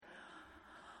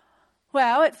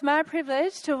Well, it's my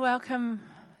privilege to welcome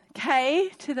Kay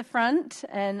to the front,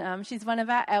 and she's one of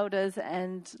our elders,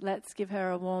 and let's give her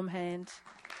a warm hand.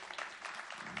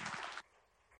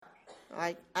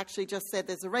 I actually just said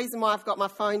there's a reason why I've got my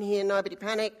phone here, nobody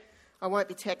panic. I won't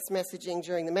be text messaging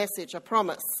during the message, I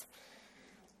promise.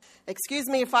 Excuse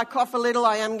me if I cough a little,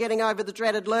 I am getting over the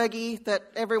dreaded lurgy that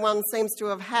everyone seems to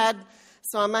have had,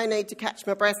 so I may need to catch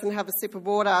my breath and have a sip of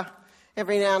water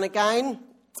every now and again.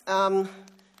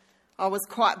 I was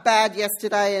quite bad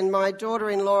yesterday, and my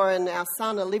daughter-in-law and our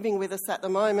son are living with us at the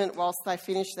moment whilst they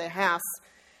finish their house,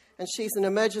 and she's an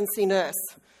emergency nurse.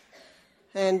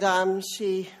 And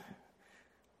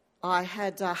I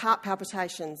had heart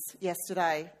palpitations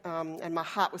yesterday, and my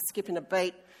heart was skipping a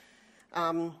beat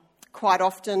quite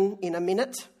often in a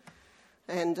minute.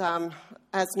 And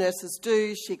as nurses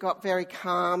do, she got very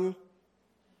calm,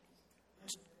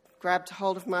 grabbed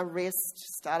hold of my wrist,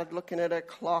 started looking at her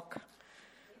clock.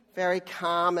 Very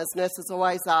calm, as nurses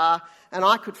always are, and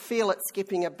I could feel it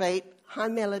skipping a beat. Hi,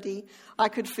 Melody. I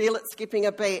could feel it skipping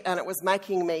a beat, and it was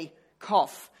making me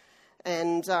cough.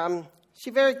 And she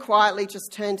very quietly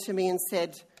just turned to me and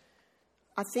said,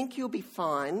 "I think you'll be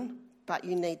fine, but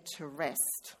you need to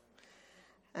rest."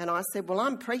 And I said, "Well,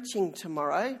 I'm preaching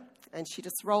tomorrow." And she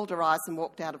just rolled her eyes and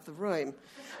walked out of the room.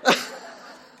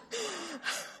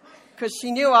 Because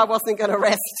she knew I wasn't going to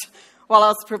rest while I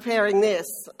was preparing this.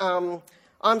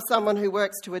 I'm someone who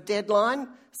works to a deadline,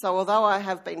 so although I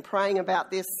have been praying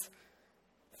about this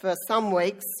for some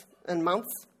weeks and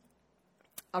months,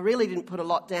 I really didn't put a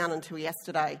lot down until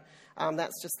yesterday.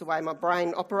 That's just the way my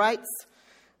brain operates.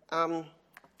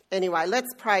 Anyway,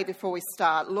 let's pray before we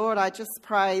start. Lord, I just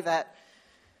pray that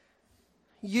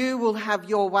you will have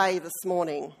your way this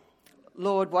morning.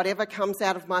 Lord, whatever comes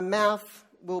out of my mouth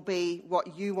will be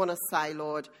what you want to say,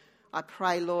 Lord. I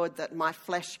pray, Lord, that my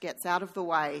flesh gets out of the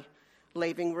way,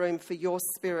 leaving room for your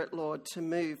Spirit, Lord, to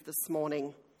move this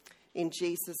morning. In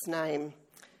Jesus' name,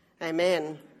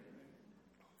 amen.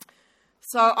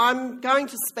 So I'm going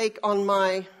to speak on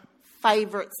my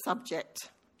favourite subject,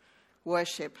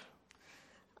 worship.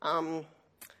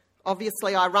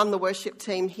 Obviously, I run the worship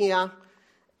team here,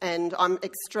 and I'm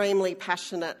extremely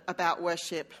passionate about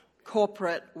worship,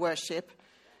 corporate worship,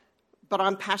 but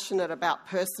I'm passionate about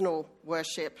personal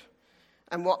worship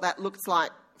and what that looks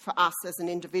like for us as an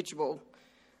individual.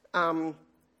 So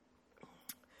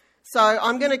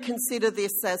I'm going to consider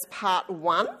this as part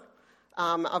one.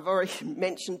 I've already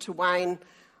mentioned to Wayne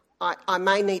I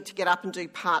may need to get up and do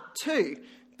part two,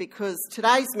 because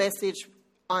today's message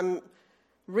I'm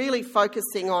really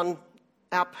focusing on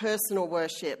our personal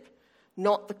worship,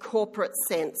 not the corporate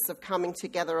sense of coming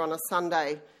together on a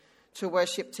Sunday to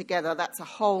worship together. That's a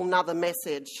whole nother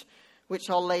message,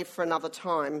 which I'll leave for another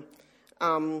time.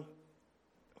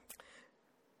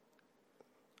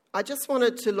 I just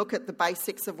wanted to look at the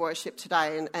basics of worship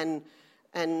today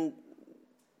and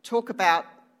talk about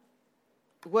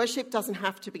worship doesn't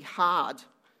have to be hard.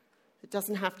 It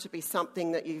doesn't have to be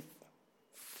something that you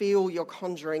feel you're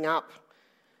conjuring up.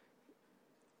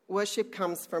 Worship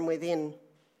comes from within.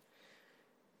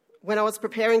 When I was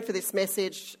preparing for this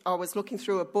message, I was looking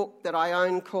through a book that I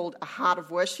own called A Heart of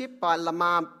Worship by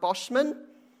Lamar Boschman.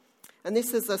 And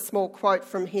this is a small quote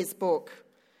from his book.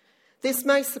 "This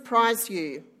may surprise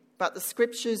you, but the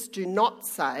scriptures do not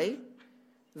say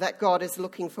that God is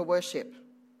looking for worship."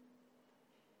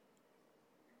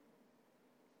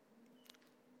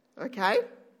 Okay?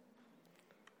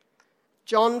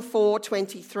 John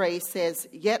 4:23 says,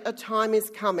 "Yet a time is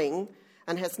coming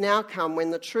and has now come when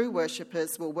the true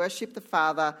worshippers will worship the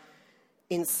Father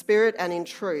in spirit and in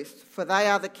truth, for they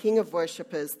are the King of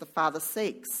worshippers the Father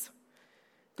seeks.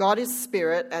 God is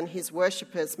spirit, and his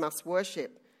worshippers must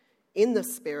worship in the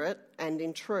spirit and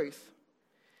in truth.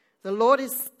 The Lord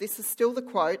is," this is still the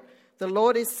quote, "the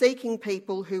Lord is seeking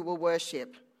people who will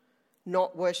worship,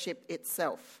 not worship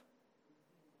itself."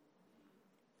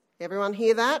 Everyone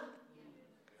hear that?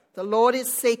 The Lord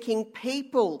is seeking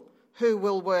people who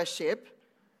will worship,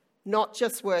 not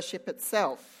just worship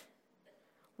itself.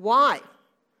 Why?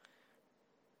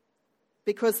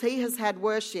 Because he has had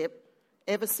worship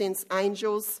ever since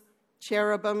angels,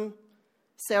 cherubim,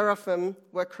 seraphim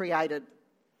were created.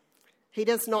 He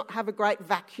does not have a great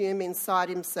vacuum inside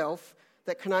himself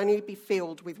that can only be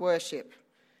filled with worship.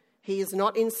 He is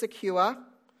not insecure.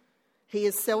 He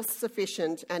is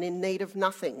self-sufficient and in need of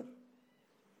nothing.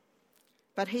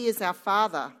 But he is our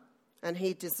Father, and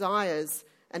he desires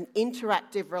an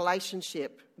interactive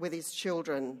relationship with his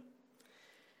children.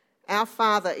 Our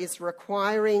Father is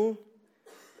requiring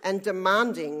and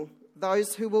demanding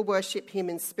those who will worship him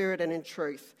in spirit and in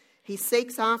truth. He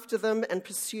seeks after them and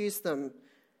pursues them.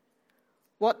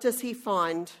 What does he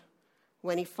find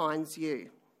when he finds you?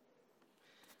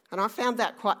 And I found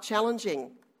that quite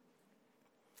challenging.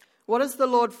 What does the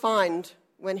Lord find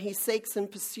when he seeks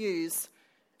and pursues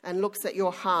and looks at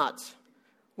your heart?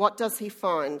 What does he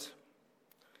find?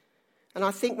 And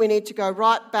I think we need to go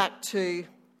right back to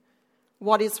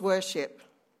what is worship.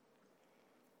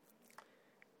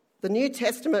 The New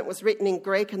Testament was written in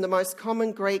Greek, and the most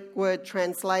common Greek word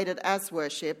translated as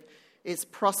worship is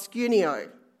proskuneo.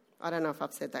 I don't know if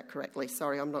I've said that correctly.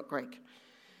 Sorry, I'm not Greek.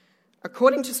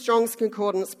 According to Strong's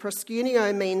Concordance,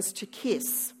 proskuneo means to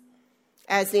kiss,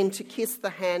 as in to kiss the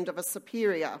hand of a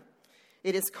superior.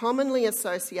 It is commonly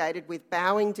associated with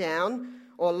bowing down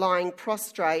or lying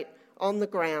prostrate on the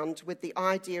ground with the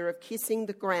idea of kissing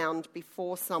the ground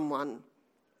before someone.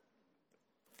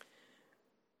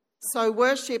 So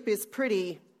worship is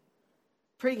pretty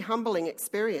humbling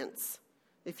experience.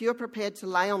 If you're prepared to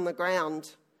lay on the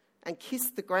ground and kiss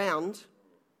the ground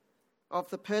of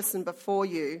the person before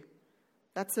you,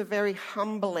 that's a very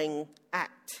humbling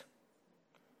act.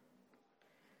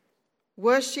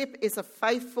 Worship is a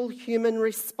faithful human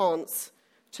response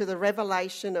to the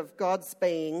revelation of God's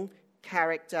being,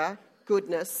 character,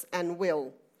 goodness, and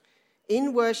will.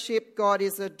 In worship, God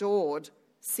is adored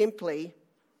simply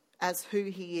as who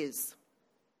he is.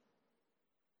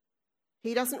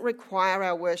 He doesn't require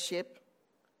our worship.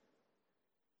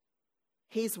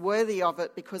 He's worthy of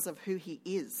it because of who he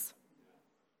is.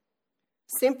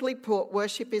 Simply put,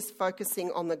 worship is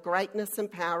focusing on the greatness and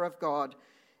power of God,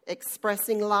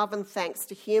 expressing love and thanks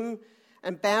to him,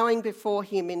 and bowing before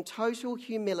him in total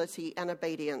humility and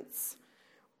obedience.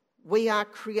 We are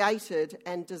created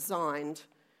and designed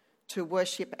to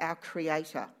worship our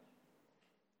Creator.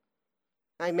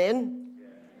 Amen?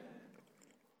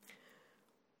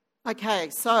 Okay,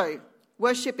 so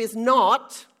worship is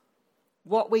not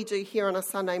what we do here on a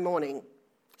Sunday morning.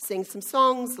 Sing some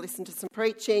songs, listen to some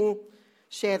preaching,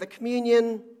 share the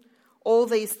communion. All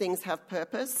these things have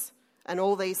purpose and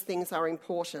all these things are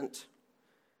important.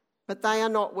 But they are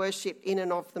not worship in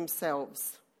and of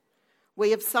themselves.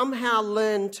 We have somehow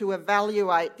learned to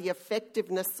evaluate the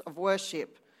effectiveness of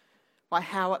worship by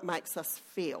how it makes us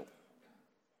feel.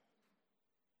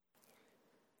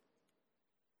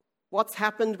 What's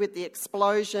happened with the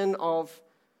explosion of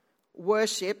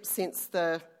worship since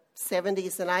the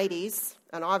 70s and 80s,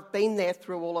 and I've been there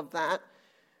through all of that,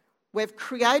 we've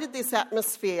created this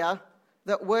atmosphere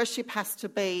that worship has to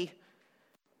be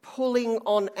pulling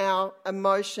on our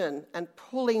emotion and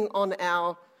pulling on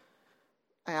our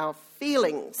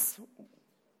feelings.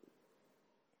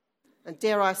 And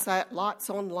dare I say it, lights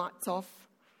on, lights off.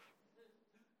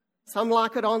 Some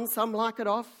like it on, some like it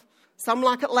off. Some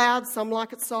like it loud, some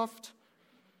like it soft.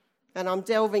 And I'm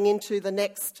delving into the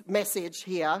next message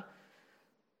here.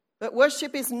 But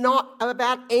worship is not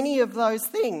about any of those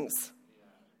things.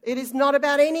 It is not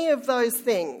about any of those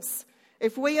things.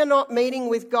 If we are not meeting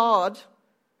with God,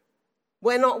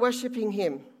 we're not worshipping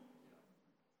him.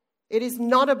 It is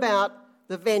not about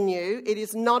the venue. It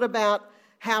is not about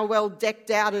how well decked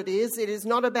out it is. It is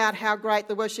not about how great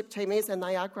the worship team is, and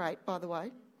they are great, by the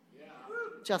way. Yeah.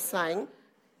 Just saying.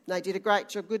 They did a great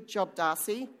job. Good job,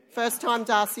 Darcy. First time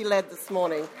Darcy led this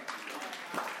morning.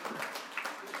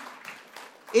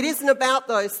 It isn't about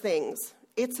those things.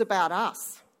 It's about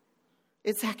us.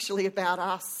 It's actually about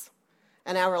us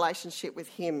and our relationship with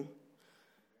him.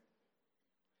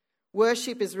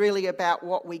 Worship is really about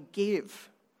what we give,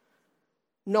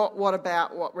 not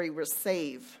about what we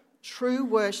receive. True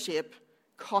worship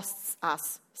costs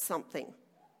us something.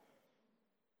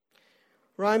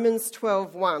 Romans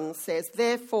 12:1 says,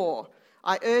 "Therefore,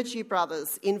 I urge you,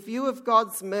 brothers, in view of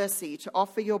God's mercy, to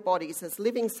offer your bodies as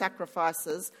living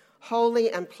sacrifices, holy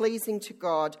and pleasing to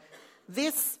God.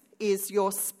 This is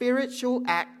your spiritual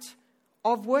act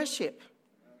of worship."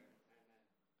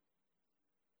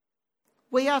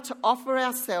 We are to offer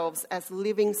ourselves as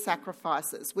living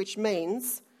sacrifices, which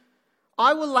means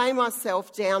I will lay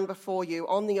myself down before you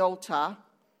on the altar,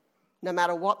 no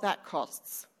matter what that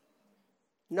costs.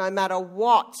 No matter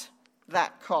what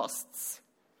that costs.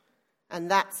 And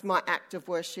that's my act of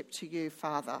worship to you,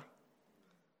 Father.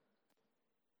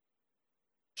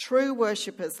 True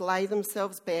worshippers lay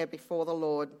themselves bare before the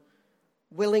Lord,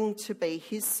 willing to be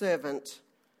his servant,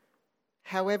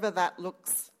 however that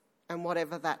looks and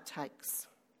whatever that takes.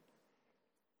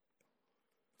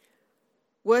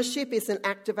 Worship is an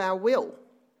act of our will.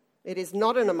 It is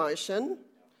not an emotion.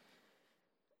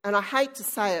 And I hate to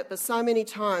say it, but so many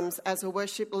times as a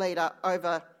worship leader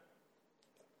over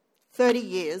 30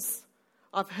 years,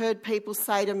 I've heard people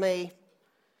say to me,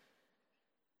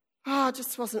 I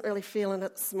just wasn't really feeling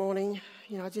it this morning.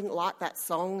 I didn't like that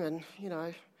song and,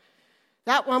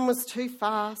 That one was too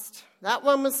fast. That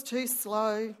one was too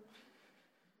slow.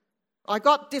 I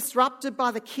got disrupted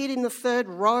by the kid in the third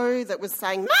row that was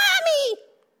saying, "Mommy!"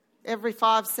 every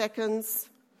 5 seconds.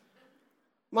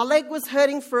 My leg was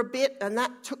hurting for a bit and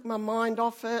that took my mind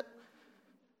off it.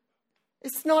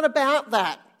 It's not about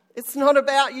that. It's not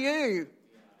about you.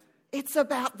 It's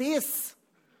about this.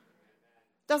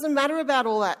 Doesn't matter about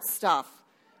all that stuff.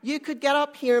 You could get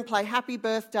up here and play Happy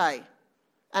Birthday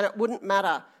and it wouldn't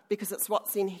matter because it's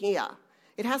what's in here.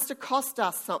 It has to cost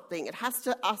us something. It has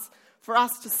to for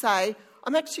us to say,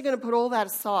 I'm actually going to put all that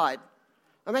aside.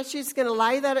 I'm actually just going to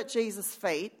lay that at Jesus'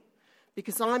 feet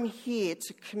because I'm here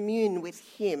to commune with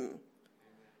him.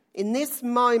 In this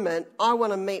moment, I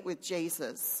want to meet with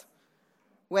Jesus.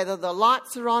 Whether the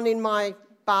lights are on in my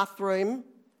bathroom,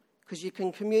 because you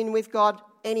can commune with God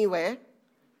anywhere,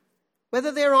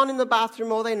 whether they're on in the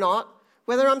bathroom or they're not,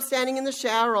 whether I'm standing in the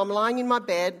shower or I'm lying in my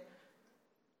bed,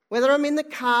 whether I'm in the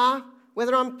car,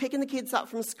 whether I'm picking the kids up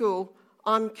from school,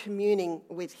 I'm communing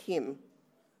with him.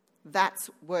 That's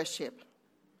worship.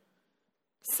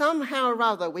 Somehow or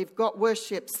other, we've got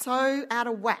worship so out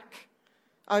of whack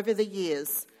over the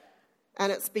years,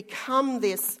 and it's become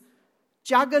this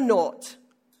juggernaut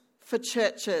for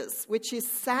churches, which is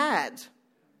sad.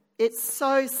 It's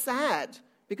so sad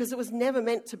because it was never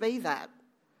meant to be that.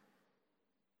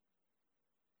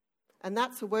 And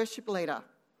that's a worship leader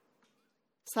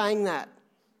saying that.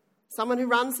 Someone who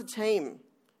runs a team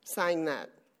saying that.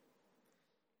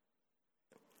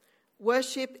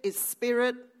 Worship is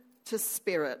spirit to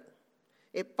spirit.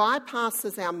 It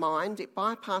bypasses our mind, it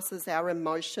bypasses our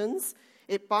emotions,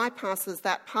 it bypasses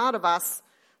that part of us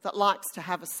that likes to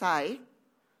have a say.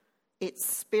 It's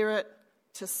spirit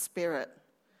to spirit.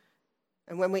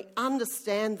 And when we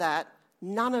understand that,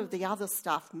 none of the other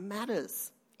stuff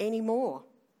matters anymore.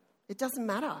 It doesn't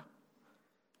matter.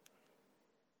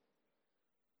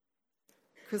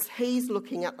 Because he's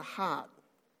looking at the heart.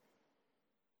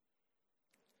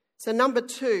 So number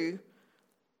 2,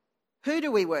 who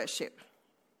do we worship?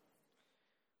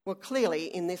 Well, clearly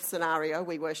in this scenario,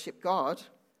 we worship God.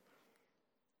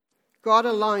 God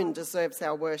alone deserves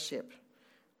our worship.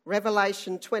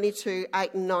 Revelation 22,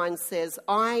 8 and 9 says,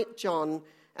 I, John,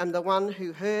 am the one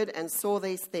who heard and saw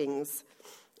these things.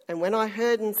 And when I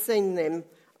heard and seen them,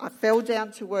 I fell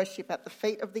down to worship at the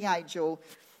feet of the angel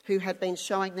who had been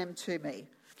showing them to me.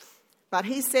 But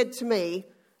he said to me,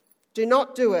 do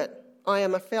not do it. I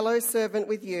am a fellow servant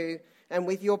with you and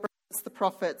with your brothers the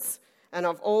prophets and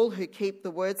of all who keep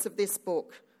the words of this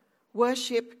book.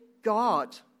 Worship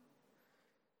God.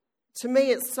 To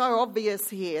me, it's so obvious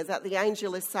here that the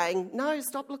angel is saying, no,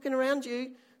 stop looking around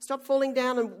you. Stop falling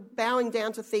down and bowing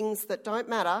down to things that don't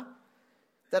matter,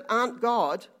 that aren't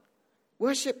God.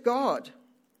 Worship God.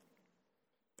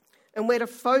 And we're to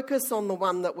focus on the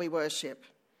one that we worship.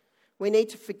 We need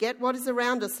to forget what is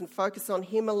around us and focus on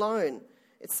him alone.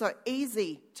 It's so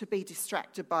easy to be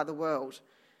distracted by the world.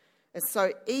 It's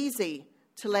so easy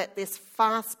to let this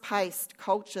fast-paced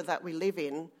culture that we live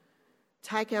in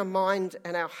take our mind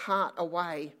and our heart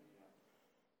away.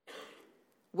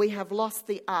 We have lost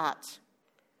the art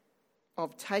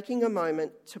of taking a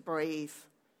moment to breathe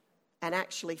and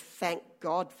actually thank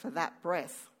God for that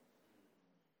breath.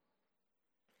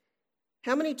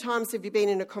 How many times have you been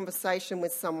in a conversation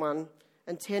with someone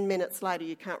and 10 minutes later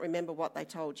you can't remember what they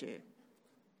told you?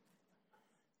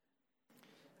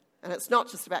 And it's not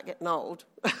just about getting old.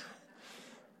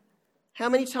 How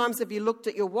many times have you looked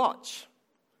at your watch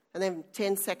and then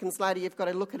 10 seconds later you've got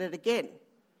to look at it again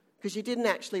because you didn't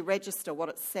actually register what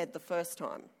it said the first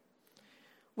time?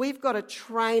 We've got to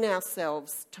train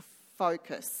ourselves to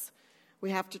focus.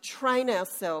 We have to train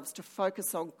ourselves to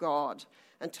focus on God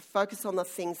and to focus on the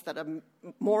things that are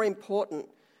more important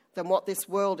than what this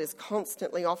world is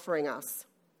constantly offering us.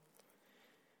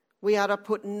 We are to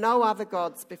put no other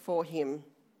gods before him.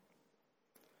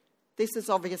 This is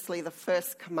obviously the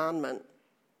first commandment.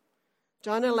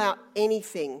 Don't allow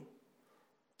anything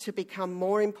to become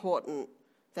more important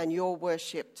than your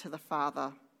worship to the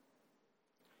Father.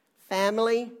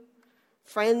 Family,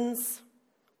 friends,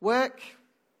 work,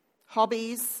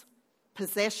 hobbies,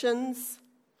 possessions,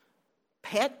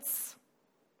 pets,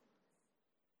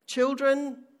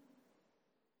 children,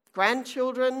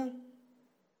 grandchildren.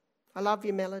 I love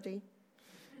you, Melody.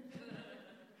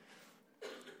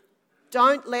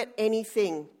 Don't let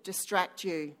anything distract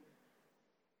you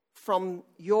from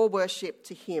your worship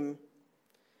to him.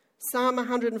 Psalm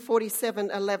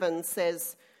 147:11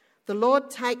 says, the Lord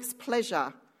takes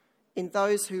pleasure in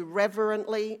those who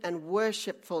reverently and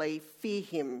worshipfully fear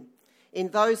him,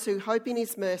 in those who hope in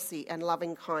his mercy and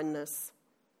loving kindness.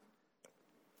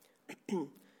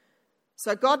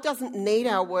 So God doesn't need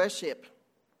our worship.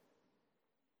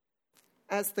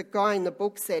 As the guy in the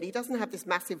book said, he doesn't have this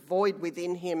massive void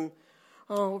within him.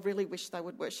 Oh, I really wish they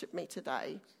would worship me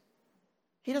today.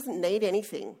 He doesn't need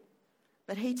anything,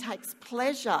 but he takes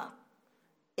pleasure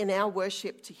in our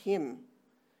worship to him.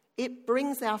 It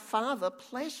brings our Father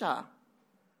pleasure.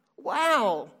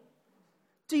 Wow.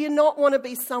 Do you not want to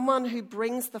be someone who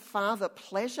brings the Father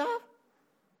pleasure?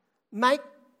 Make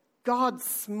God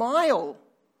smile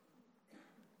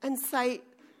and say,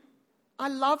 I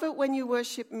love it when you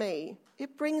worship me.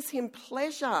 It brings him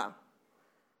pleasure.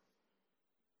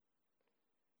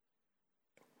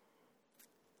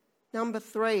 Number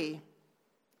 3,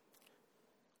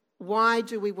 why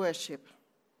do we worship?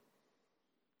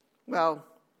 Well,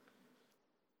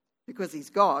 because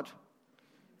he's God.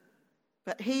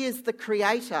 But he is the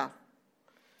creator.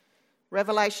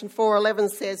 Revelation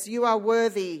 4:11 says, you are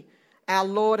worthy, our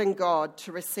Lord and God,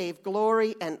 to receive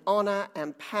glory and honour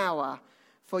and power.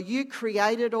 For you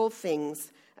created all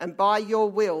things, and by your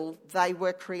will they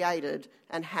were created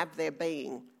and have their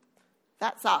being.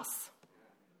 That's us.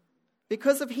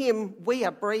 Because of him, we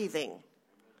are breathing.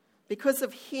 Because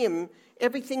of him,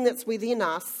 everything that's within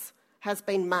us has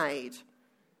been made.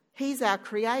 He's our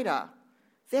creator.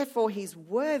 Therefore, he's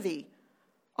worthy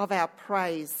of our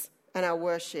praise and our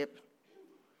worship.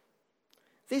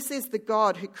 This is the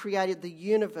God who created the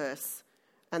universe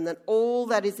and then all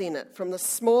that is in it, from the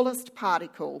smallest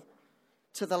particle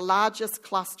to the largest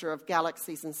cluster of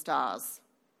galaxies and stars,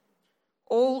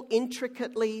 all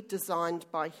intricately designed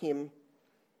by him.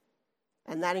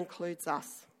 And that includes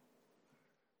us.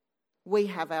 We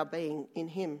have our being in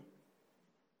him.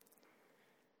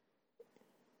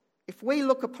 If we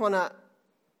look upon an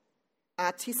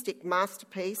artistic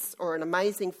masterpiece or an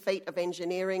amazing feat of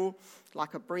engineering,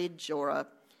 like a bridge or a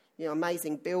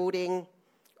amazing building,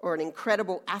 or an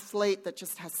incredible athlete that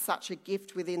just has such a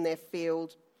gift within their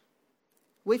field,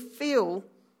 we feel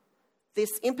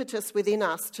this impetus within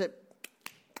us to,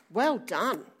 well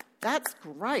done, that's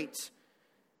great.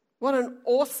 What an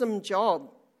awesome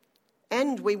job.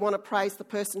 And we want to praise the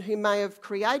person who may have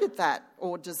created that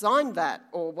or designed that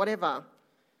or whatever.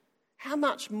 How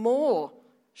much more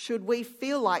should we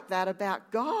feel like that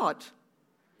about God,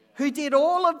 who did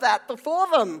all of that before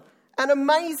them and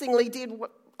amazingly did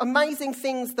amazing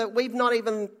things that we've not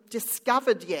even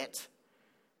discovered yet?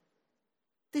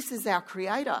 This is our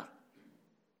creator.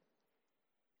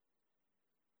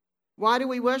 Why do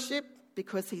we worship?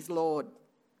 Because he's Lord.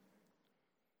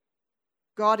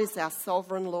 God is our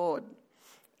sovereign Lord,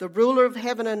 the ruler of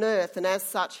heaven and earth, and as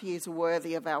such he is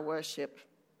worthy of our worship.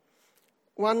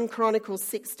 1 Chronicles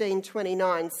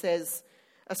 16:29 says,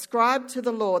 ascribe to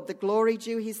the Lord the glory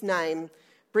due his name,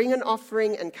 bring an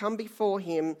offering and come before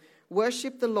him,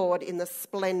 worship the Lord in the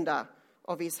splendour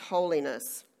of his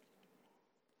holiness.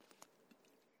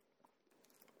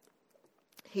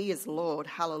 He is Lord,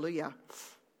 hallelujah.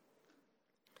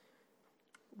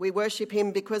 We worship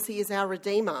him because he is our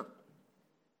Redeemer.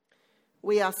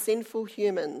 We are sinful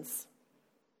humans.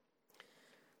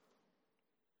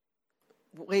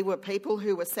 We were people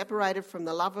who were separated from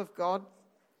the love of God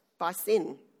by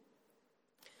sin.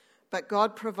 But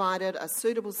God provided a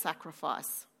suitable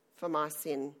sacrifice for my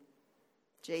sin,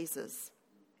 Jesus.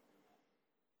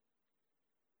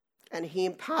 And he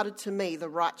imparted to me the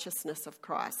righteousness of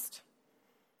Christ.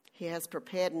 He has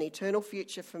prepared an eternal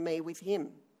future for me with him.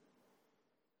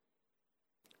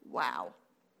 Wow.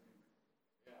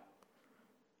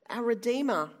 Our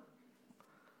Redeemer.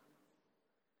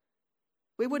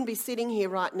 We wouldn't be sitting here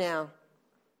right now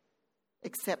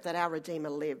except that our Redeemer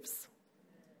lives.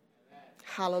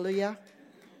 Hallelujah.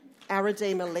 Our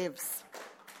Redeemer lives.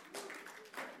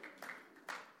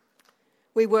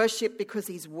 We worship because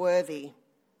he's worthy.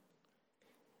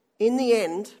 In the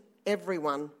end,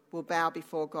 everyone will bow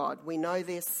before God. We know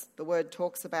this. The word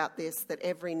talks about this, that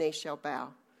every knee shall bow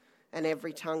and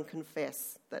every tongue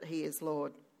confess that he is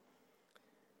Lord.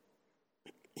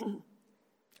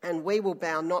 And we will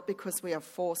bow not because we are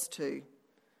forced to,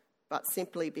 but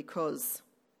simply because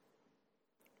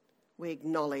we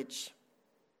acknowledge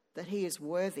that he is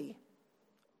worthy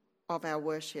of our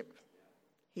worship.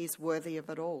 He is worthy of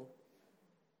it all.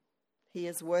 He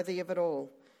is worthy of it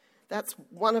all. That's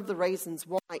one of the reasons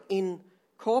why in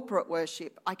corporate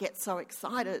worship I get so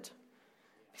excited.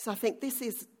 Because I think this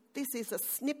is a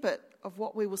snippet of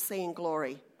what we will see in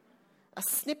glory. A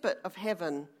snippet of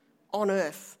heaven on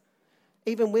earth.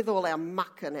 Even with all our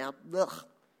muck and our ugh.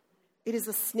 It is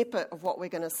a snippet of what we're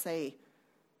going to see.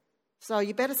 So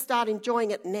you better start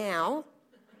enjoying it now.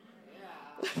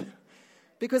 Yeah.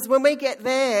 Because when we get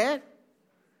there,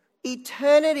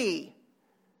 eternity.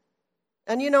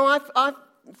 And I've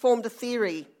formed a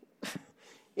theory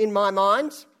in my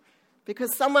mind,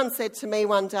 because someone said to me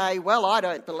one day, well, I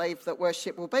don't believe that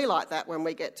worship will be like that when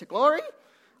we get to glory.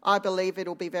 I believe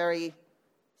it'll be very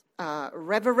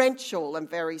reverential and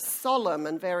very solemn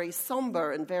and very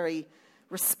sombre and very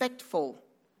respectful.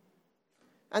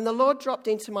 And the Lord dropped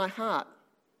into my heart,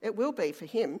 it will be for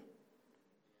him.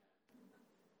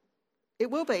 It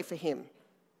will be for him.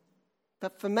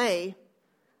 But for me,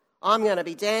 I'm going to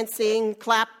be dancing,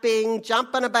 clapping,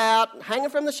 jumping about, hanging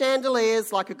from the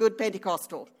chandeliers like a good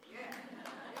Pentecostal.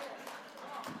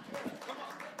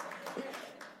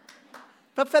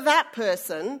 But for that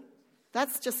person,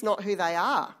 that's just not who they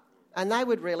are. And they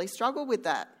would really struggle with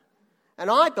that. And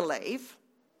I believe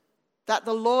that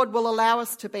the Lord will allow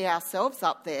us to be ourselves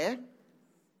up there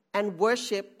and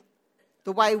worship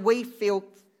the way we feel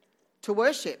to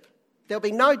worship. There'll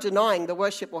be no denying the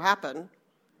worship will happen,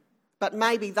 but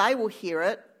maybe they will hear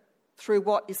it through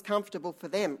what is comfortable for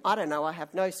them. I don't know, I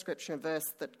have no scripture and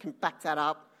verse that can back that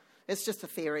up. It's just a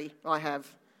theory I have.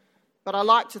 But I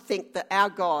like to think that our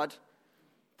God,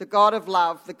 the God of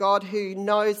love, the God who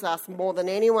knows us more than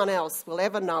anyone else will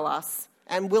ever know us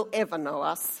and will ever know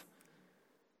us,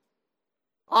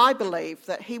 I believe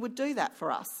that he would do that for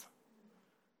us.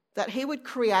 That he would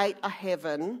create a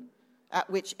heaven at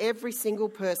which every single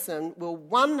person will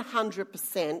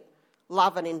 100%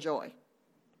 love and enjoy.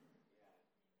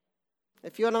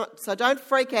 If you're not, so don't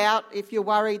freak out if you're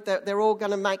worried that they're all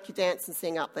going to make you dance and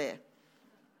sing up there.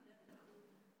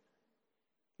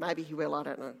 Maybe he will, I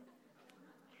don't know.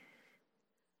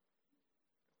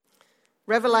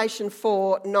 Revelation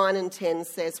 4, 9 and 10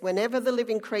 says, whenever the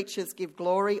living creatures give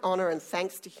glory, honour and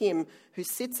thanks to him who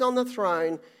sits on the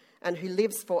throne and who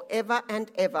lives forever and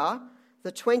ever,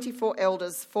 the 24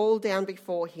 elders fall down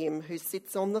before him who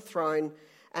sits on the throne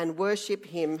and worship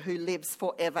him who lives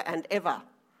forever and ever.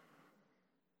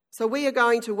 So we are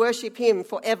going to worship him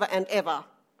forever and ever.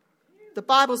 The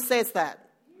Bible says that.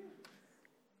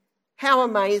 How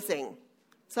amazing.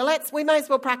 So we may as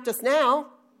well practice now,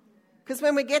 because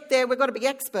when we get there, we've got to be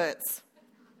experts.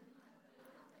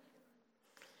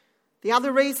 The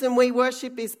other reason we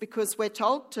worship is because we're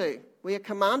told to. We are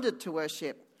commanded to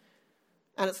worship.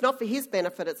 And it's not for his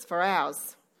benefit, it's for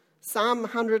ours. Psalm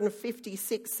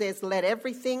 156 says, let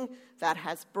everything that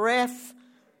has breath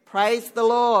praise the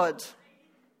Lord.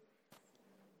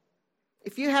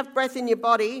 If you have breath in your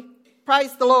body,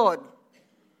 praise the Lord.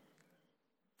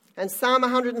 And Psalm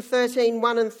 113,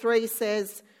 1 and 3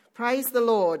 says, praise the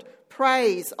Lord.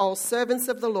 Praise, all servants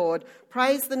of the Lord.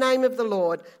 Praise the name of the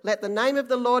Lord. Let the name of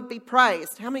the Lord be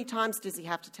praised. How many times does he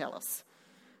have to tell us?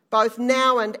 Both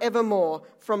now and evermore,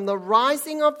 from the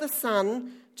rising of the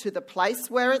sun to the place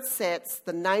where it sets,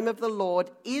 the name of the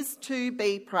Lord is to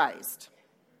be praised.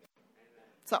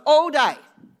 So all day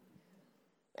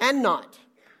and night.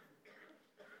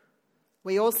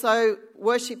 We also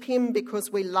worship him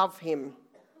because we love him.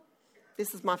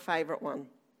 This is my favourite one.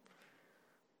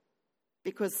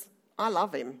 Because I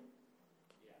love him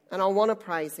and I want to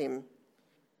praise him.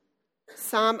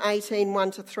 Psalm 18,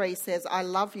 1 to 3 says, I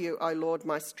love you, O Lord,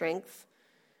 my strength.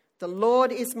 The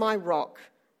Lord is my rock,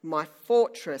 my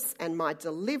fortress and my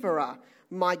deliverer.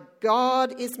 My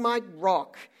God is my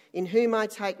rock, in whom I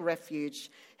take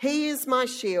refuge. He is my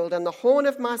shield and the horn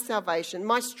of my salvation,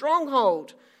 my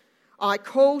stronghold. I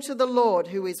call to the Lord,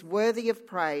 who is worthy of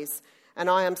praise, and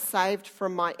I am saved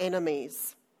from my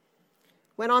enemies.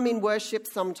 When I'm in worship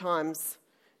sometimes,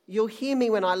 you'll hear me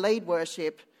when I lead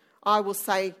worship, I will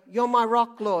say, you're my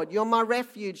rock, Lord. You're my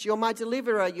refuge. You're my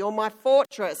deliverer. You're my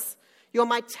fortress. You're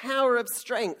my tower of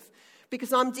strength.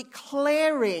 Because I'm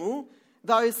declaring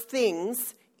those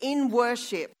things in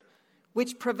worship,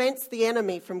 which prevents the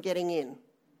enemy from getting in.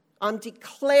 I'm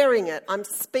declaring it. I'm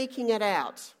speaking it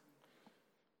out.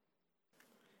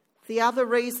 The other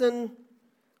reason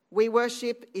we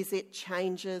worship is it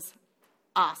changes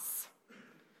us.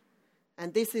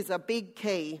 And this is a big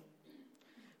key.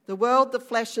 The world, the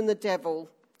flesh and the devil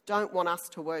don't want us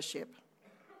to worship.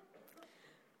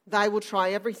 They will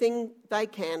try everything they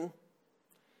can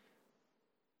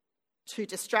to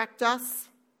distract us,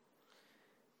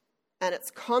 and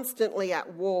it's constantly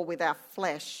at war with our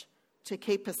flesh to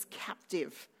keep us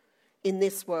captive in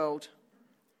this world.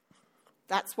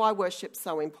 That's why worship's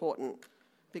so important,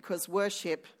 because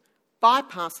worship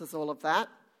bypasses all of that,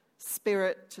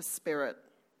 spirit to spirit.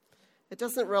 It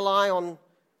doesn't rely on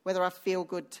whether I feel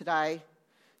good today.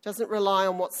 It doesn't rely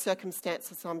on what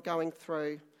circumstances I'm going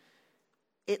through.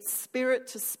 It's spirit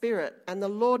to spirit. And the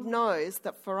Lord knows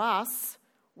that for us,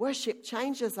 worship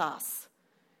changes us.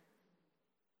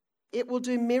 It will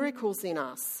do miracles in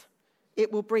us.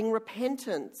 It will bring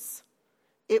repentance.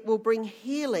 It will bring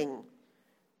healing.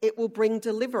 It will bring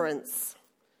deliverance.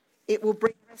 It will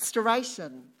bring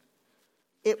restoration.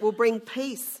 It will bring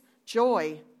peace,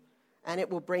 joy, and it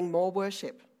will bring more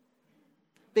worship.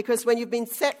 Because when you've been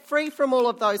set free from all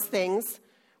of those things,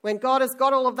 when God has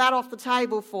got all of that off the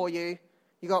table for you,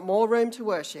 you've got more room to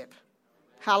worship.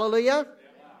 Hallelujah.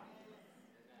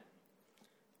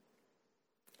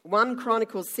 1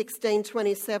 Chronicles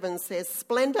 16:27 says,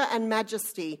 "Splendour and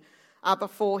majesty are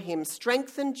before him.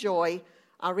 Strength and joy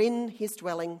are in his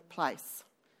dwelling place."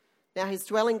 Now, his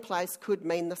dwelling place could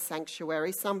mean the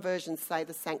sanctuary. Some versions say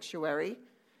the sanctuary.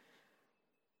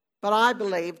 But I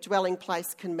believe dwelling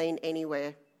place can mean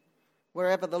anywhere.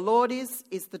 Wherever the Lord is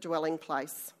the dwelling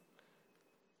place.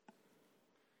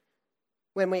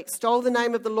 When we extol the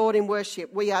name of the Lord in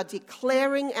worship, we are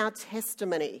declaring our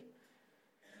testimony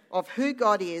of who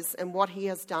God is and what he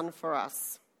has done for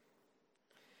us.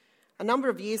 A number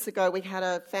of years ago, we had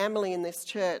a family in this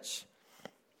church.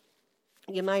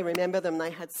 You may remember them.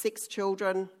 They had 6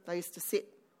 children. They used to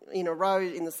sit in a row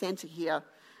in the centre here.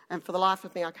 And for the life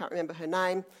of me, I can't remember her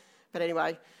name. But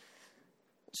anyway,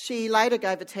 she later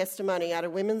gave a testimony at a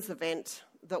women's event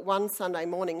that one Sunday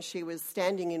morning she was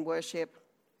standing in worship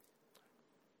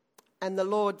and the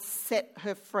Lord set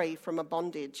her free from a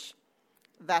bondage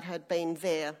that had been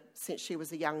there since she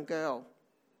was a young girl.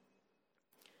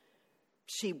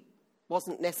 She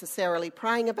wasn't necessarily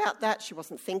praying about that. She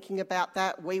wasn't thinking about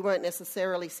that. We weren't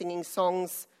necessarily singing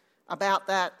songs about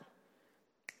that.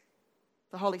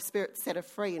 The Holy Spirit set her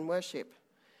free in worship.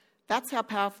 That's how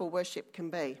powerful worship can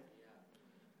be.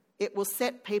 It will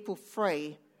set people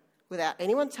free without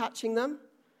anyone touching them,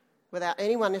 without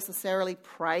anyone necessarily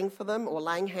praying for them or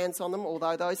laying hands on them,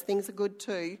 although those things are good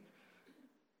too.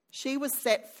 She was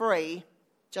set free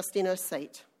just in her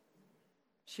seat.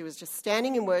 She was just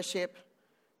standing in worship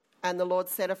and the Lord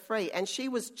set her free. And she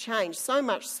was changed, so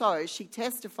much so she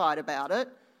testified about it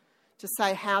to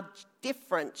say how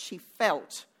different she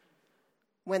felt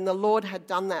when the Lord had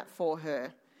done that for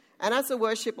her. And as a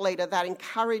worship leader, that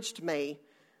encouraged me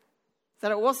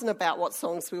that it wasn't about what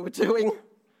songs we were doing.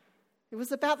 It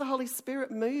was about the Holy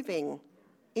Spirit moving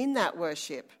in that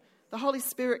worship. The Holy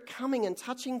Spirit coming and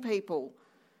touching people.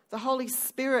 The Holy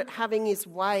Spirit having his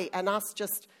way and us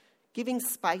just giving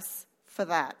space for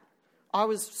that. I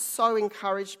was so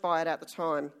encouraged by it at the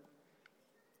time.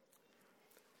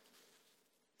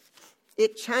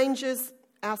 It changes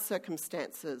our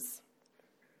circumstances.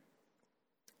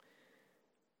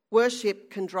 Worship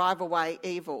can drive away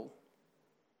evil.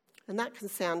 And that can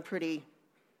sound pretty...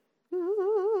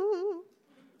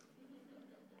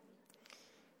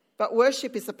 But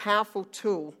worship is a powerful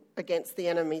tool against the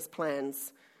enemy's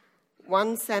plans.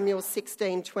 1 Samuel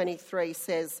 16:23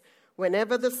 says,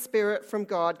 "Whenever the Spirit from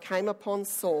God came upon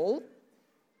Saul,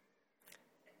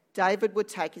 David would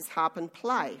take his harp and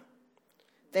play.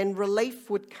 Then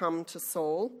relief would come to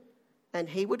Saul, and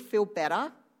he would feel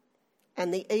better,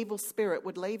 and the evil spirit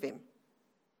would leave him."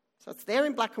 So it's there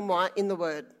in black and white in the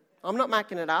Word. I'm not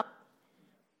making it up.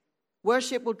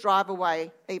 Worship will drive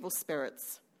away evil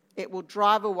spirits. It will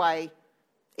drive away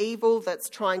evil that's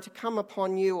trying to come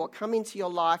upon you or come into your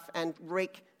life and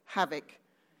wreak havoc.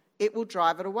 It will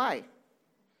drive it away.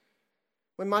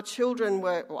 When my children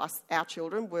were, or our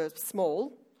children were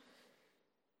small,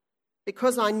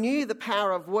 because I knew the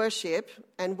power of worship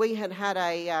and we had had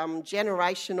a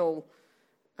generational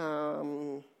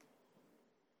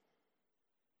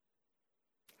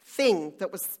thing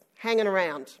that was hanging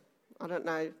around. I don't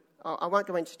know, I won't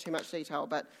go into too much detail,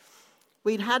 but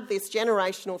we'd had this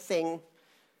generational thing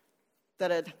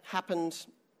that had happened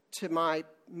to my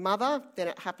mother, then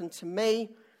it happened to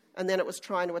me, and then it was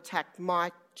trying to attack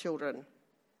my children.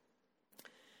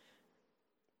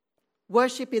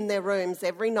 Worship in their rooms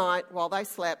every night while they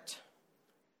slept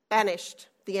banished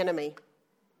the enemy,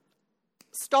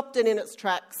 stopped it in its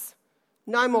tracks,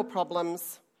 no more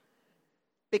problems,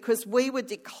 because we were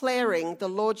declaring the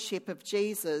lordship of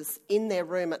Jesus in their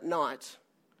room at night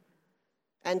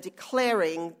and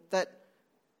declaring that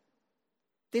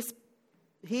this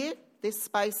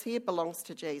space here belongs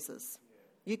to Jesus.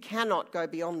 You cannot go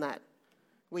beyond that.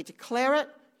 We declare it,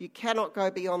 you cannot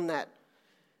go beyond that.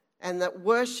 And that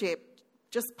worship,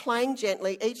 just playing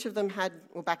gently, each of them had,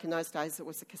 well, back in those days it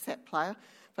was a cassette player,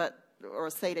 or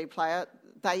a CD player.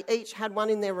 They each had one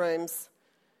in their rooms.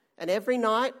 And every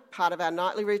night, part of our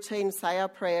nightly routine, say our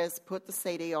prayers, put the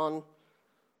CD on,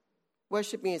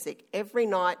 worship music, every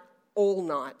night, all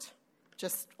night,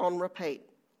 just on repeat,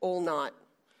 all night.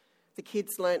 The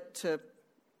kids learnt to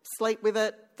sleep with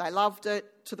it. They loved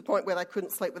it to the point where they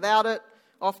couldn't sleep without it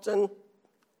often.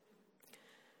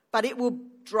 But it will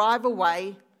drive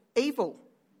away evil.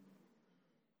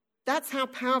 That's how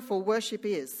powerful worship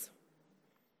is.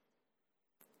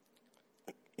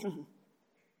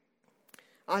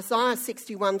 Isaiah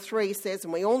 61:3 says,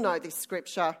 and we all know this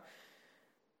scripture,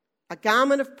 a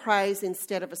garment of praise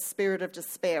instead of a spirit of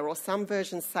despair, or some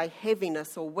versions say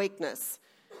heaviness or weakness.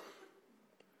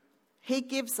 He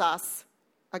gives us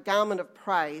a garment of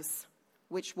praise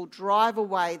which will drive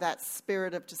away that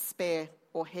spirit of despair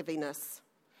or heaviness.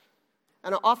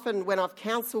 And often when I've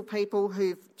counselled people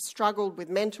who've struggled with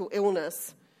mental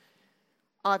illness,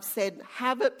 I've said,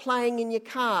 have it playing in your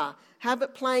car, have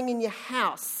it playing in your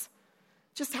house.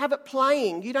 Just have it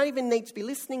playing. You don't even need to be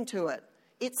listening to it.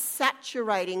 It's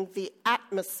saturating the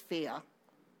atmosphere.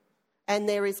 And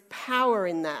there is power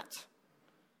in that.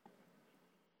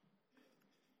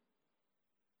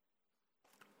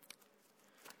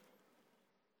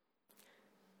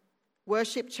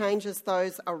 Worship changes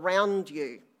those around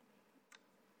you.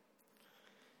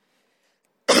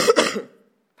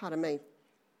 Pardon me.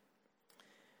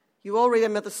 You all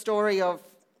remember the story of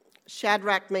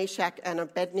Shadrach, Meshach and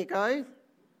Abednego,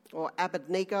 or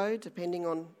Abednego, depending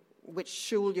on which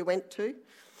shul you went to.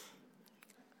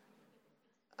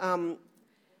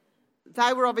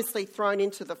 They were obviously thrown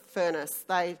into the furnace.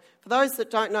 For those that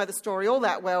don't know the story all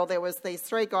that well, there was these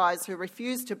three guys who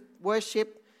refused to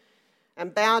worship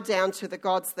and bow down to the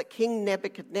gods that King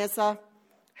Nebuchadnezzar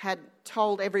had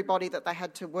told everybody that they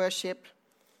had to worship.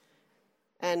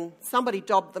 And somebody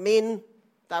dobbed them in.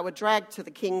 They were dragged to the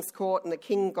king's court, and the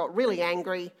king got really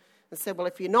angry and said, well,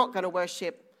 if you're not going to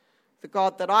worship the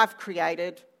God that I've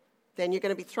created, then you're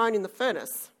going to be thrown in the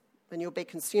furnace and you'll be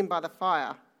consumed by the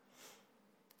fire.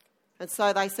 And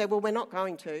so they said, well, we're not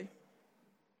going to.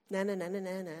 No.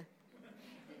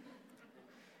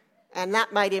 And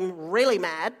that made him really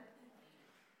mad.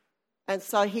 And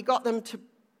so he got them to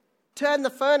turn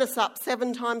the furnace up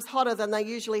 7 times hotter than they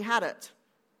usually had it.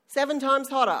 7 times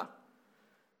hotter.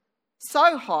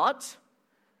 So hot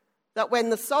that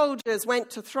when the soldiers went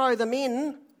to throw them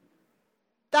in,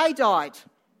 they died.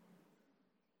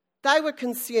 They were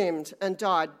consumed and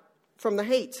died from the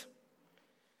heat.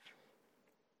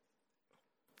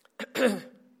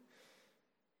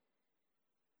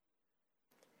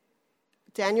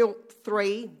 Daniel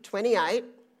 3:28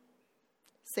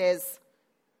 says,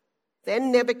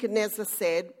 then Nebuchadnezzar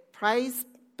said,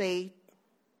 I'll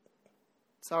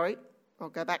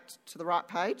go back to the right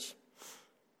page.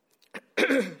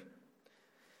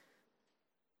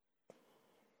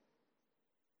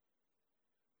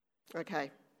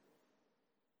 Okay.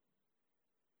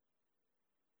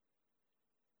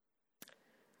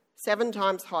 Seven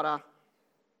times hotter.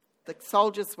 The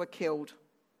soldiers were killed.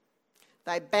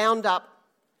 They bound up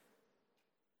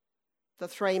the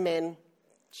 3 men,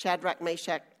 Shadrach,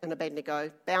 Meshach and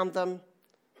Abednego, bound them,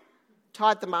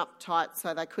 tied them up tight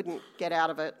so they couldn't get out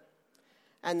of it,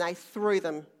 and they threw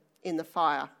them in the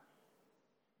fire.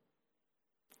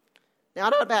 Now, I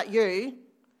don't know about you,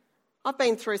 I've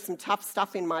been through some tough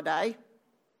stuff in my day.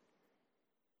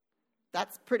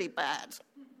 That's pretty bad.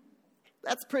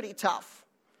 That's pretty tough.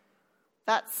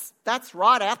 That's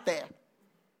right out there.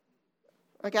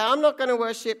 Okay, I'm not going to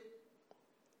worship.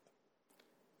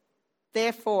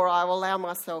 Therefore, I will allow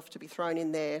myself to be thrown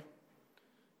in there.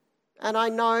 And I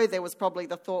know there was probably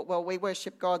the thought, well, we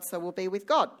worship God, so we'll be with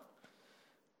God.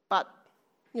 But,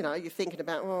 you're thinking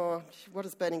about, what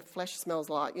does burning flesh smells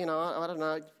like? I don't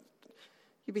know.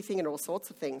 You'd be thinking all sorts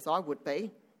of things. I would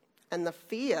be. And the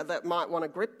fear that might want to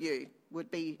grip you would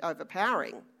be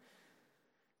overpowering.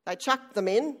 They chucked them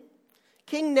in.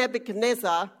 King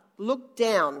Nebuchadnezzar looked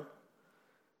down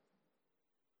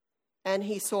and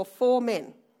he saw 4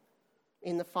 men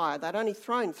in the fire. They'd only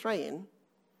thrown 3 in.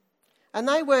 And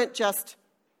they weren't just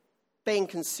being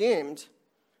consumed.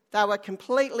 They were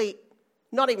completely,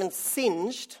 not even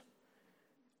singed.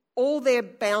 All their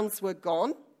bounds were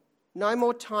gone. No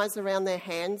more ties around their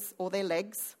hands or their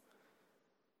legs.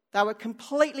 They were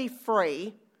completely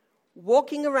free,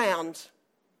 walking around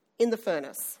in the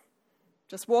furnace.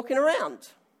 Just walking around.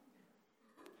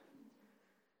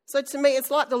 So to me,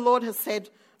 it's like the Lord has said,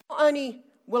 not only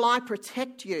will I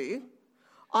protect you,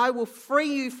 I will free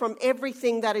you from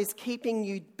everything that is keeping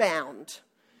you bound,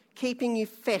 keeping you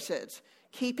fettered,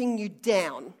 keeping you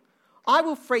down. I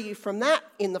will free you from that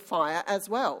in the fire as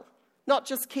well. Not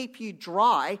just keep you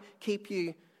dry, keep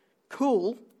you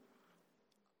cool.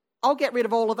 I'll get rid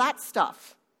of all of that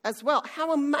stuff as well.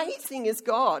 How amazing is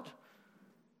God?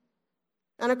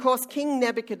 And of course, King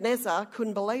Nebuchadnezzar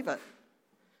couldn't believe it.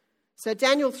 So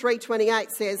Daniel 3:28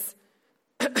 says,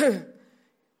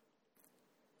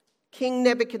 King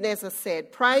Nebuchadnezzar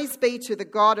said, "Praise be to the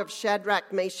God of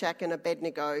Shadrach, Meshach and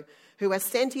Abednego, who has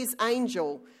sent his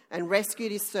angel and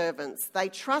rescued his servants. They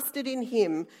trusted in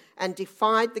him and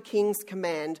defied the king's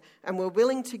command and were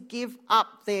willing to give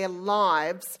up their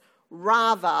lives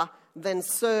rather than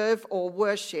serve or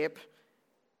worship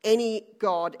any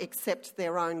god except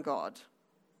their own God."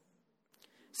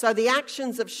 So the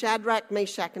actions of Shadrach,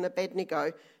 Meshach and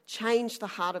Abednego changed the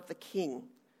heart of the king.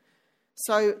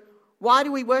 So why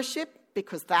do we worship?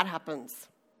 Because that happens.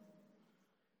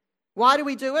 Why do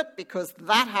we do it? Because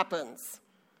that happens.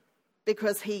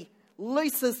 Because he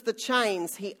looses the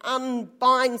chains, he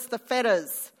unbinds the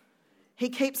fetters, he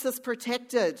keeps us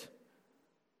protected.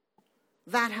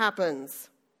 That happens.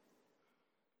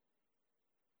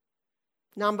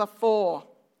 Number 4,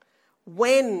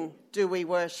 when do we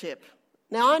worship?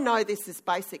 Now, I know this is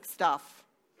basic stuff.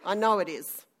 I know it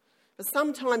is. But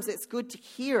sometimes it's good to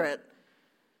hear it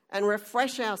and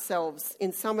refresh ourselves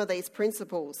in some of these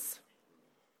principles.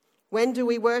 When do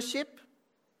we worship?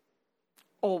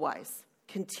 Always,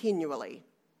 continually.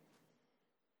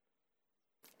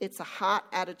 It's a heart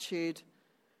attitude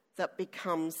that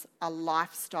becomes a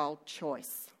lifestyle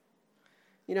choice.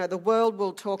 You know, the world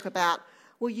will talk about,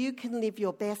 well, you can live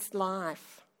your best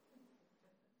life.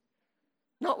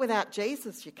 Not without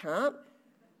Jesus, you can't.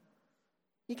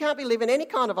 You can't be living any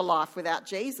kind of a life without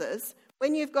Jesus.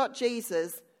 When you've got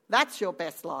Jesus, that's your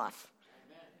best life.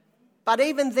 Amen. But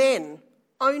even then,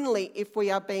 only if we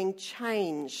are being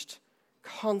changed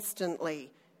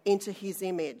constantly into his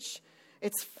image.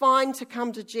 It's fine to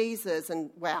come to Jesus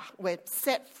and, wow, we're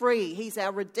set free. He's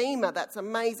our Redeemer. That's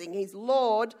amazing. He's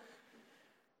Lord.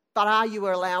 But are you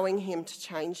allowing him to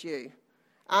change you?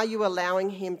 Are you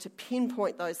allowing him to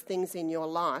pinpoint those things in your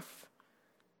life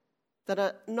that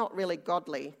are not really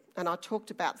godly? And I talked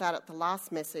about that at the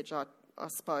last message I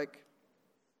spoke.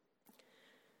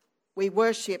 We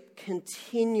worship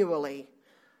continually.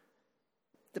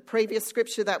 The previous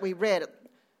scripture that we read,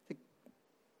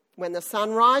 when the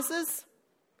sun rises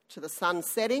to the sun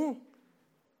setting,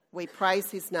 we praise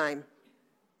his name.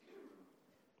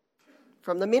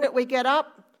 From the minute we get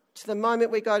up to the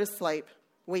moment we go to sleep,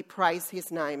 we praise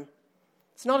his name.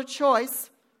 It's not a choice.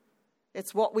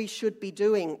 It's what we should be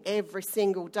doing every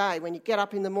single day. When you get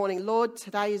up in the morning, Lord,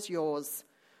 today is yours.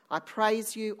 I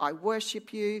praise you. I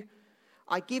worship you.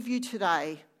 I give you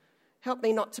today. Help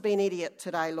me not to be an idiot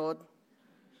today, Lord.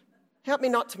 Help me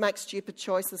not to make stupid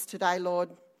choices today, Lord.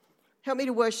 Help me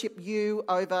to worship you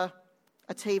over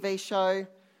a TV show.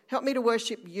 Help me to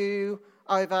worship you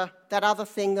over that other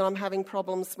thing that I'm having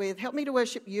problems with. Help me to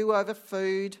worship you over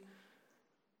food.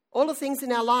 All the things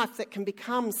in our life that can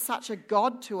become such a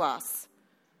God to us.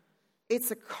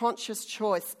 It's a conscious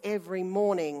choice every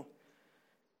morning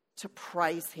to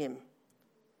praise him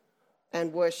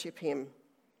and worship him.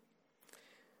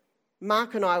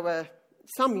 Mark and I were,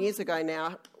 some years ago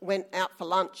now, went out for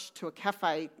lunch to a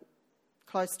cafe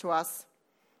close to us.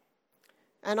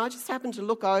 And I just happened to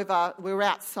look over, we were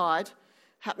outside,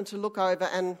 happened to look over,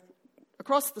 and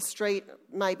across the street,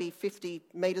 maybe 50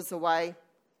 metres away,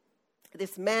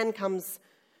 this man comes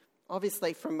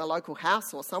obviously from a local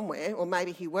house or somewhere, or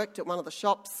maybe he worked at one of the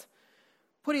shops,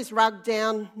 put his rug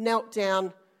down, knelt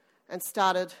down, and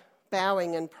started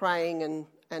bowing and praying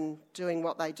and doing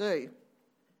what they do.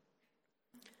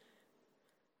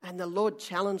 And the Lord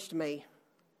challenged me.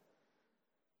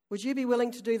 Would you be willing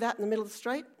to do that in the middle of the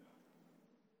street?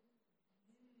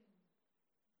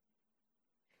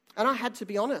 And I had to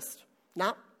be honest.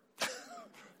 No,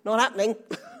 not happening.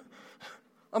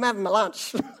 I'm having my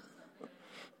lunch.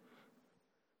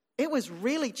 It was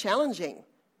really challenging.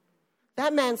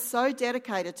 That man's so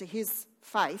dedicated to his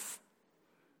faith,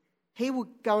 he will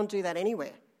go and do that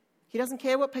anywhere. He doesn't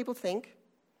care what people think.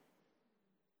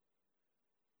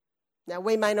 Now,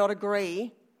 we may not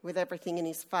agree with everything in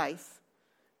his faith,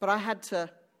 but I had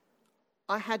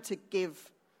to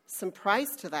give some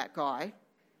praise to that guy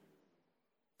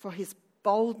for his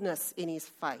boldness in his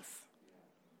faith.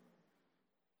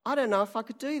 I don't know if I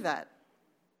could do that.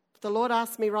 The Lord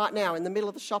asked me right now in the middle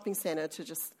of the shopping centre to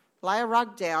just lay a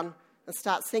rug down and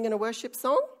start singing a worship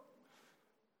song.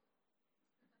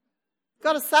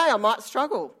 Got to say, I might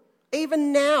struggle.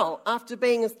 Even now, after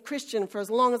being a Christian for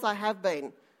as long as I have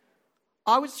been,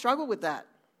 I would struggle with that.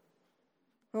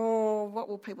 Oh, what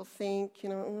will people think? You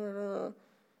know,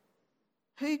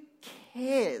 who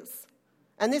cares?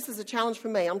 And this is a challenge for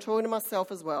me. I'm talking to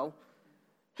myself as well.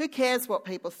 Who cares what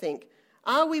people think?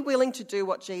 Are we willing to do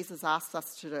what Jesus asked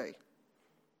us to do?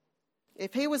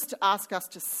 If he was to ask us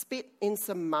to spit in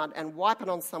some mud and wipe it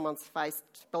on someone's face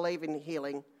to believe in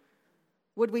healing,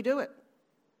 would we do it?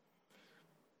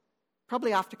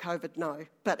 Probably after COVID, no.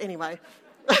 But anyway.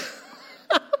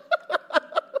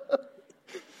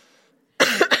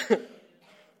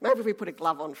 Maybe we put a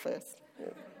glove on first. Yeah.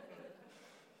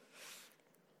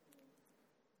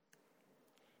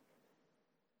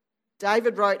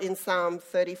 David wrote in Psalm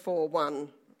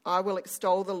 34:1, "I will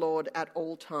extol the Lord at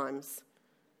all times.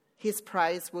 His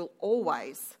praise will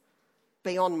always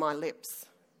be on my lips."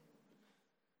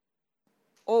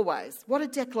 Always. What a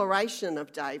declaration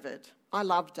of David. I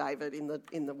love David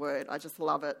in the Word. I just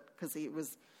love it because he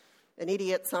was an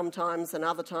idiot sometimes, and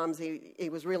other times he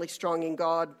was really strong in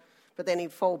God, but then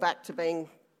he'd fall back to being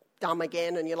dumb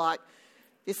again, and you're like,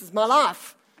 this is my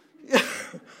life.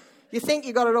 You think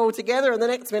you got it all together, and the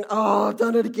next minute, oh, I've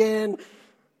done it again.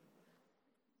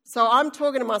 So I'm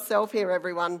talking to myself here,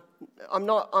 everyone. I'm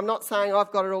not saying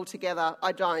I've got it all together.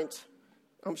 I don't.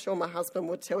 I'm sure my husband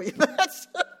would tell you that.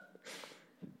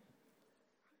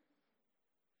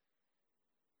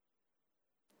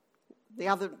 The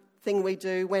other thing we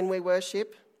do when we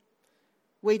worship,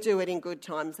 we do it in good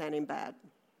times and in bad.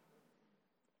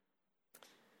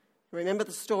 Remember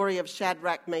the story of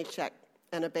Shadrach, Meshach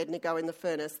and Abednego in the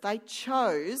furnace? They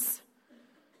chose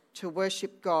to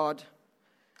worship God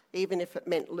even if it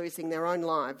meant losing their own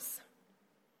lives.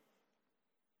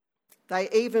 They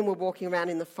even were walking around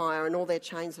in the fire and all their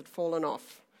chains had fallen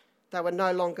off. They were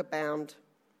no longer bound.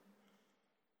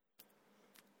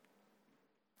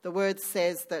 The word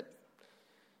says that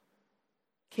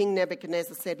King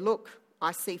Nebuchadnezzar said, "Look,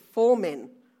 I see 4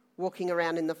 men walking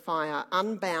around in the fire,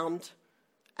 unbound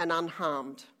and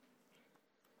unharmed.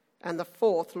 And the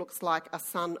 4th looks like a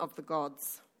son of the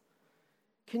gods."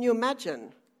 Can you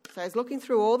imagine? So he's looking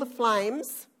through all the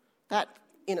flames. That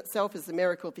in itself is a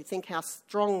miracle if you think how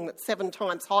strong that 7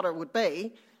 times hotter it would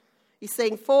be. He's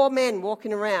seeing 4 men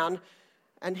walking around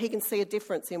and he can see a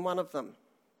difference in one of them.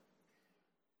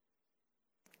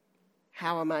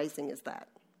 How amazing is that?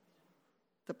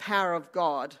 The power of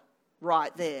God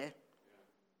right there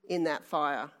in that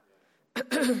fire.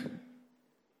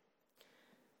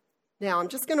 Now, I'm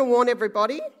just going to warn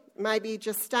everybody, maybe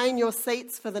just stay in your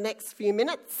seats for the next few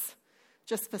minutes,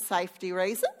 just for safety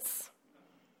reasons.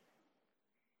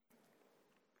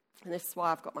 And this is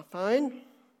why I've got my phone.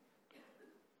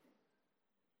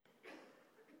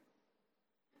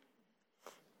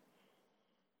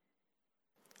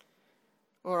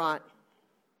 All right.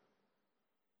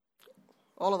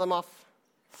 All of them off.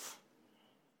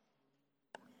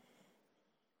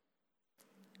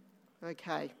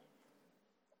 Okay.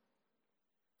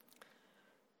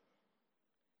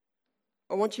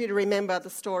 I want you to remember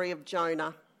the story of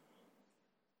Jonah.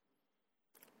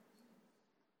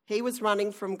 He was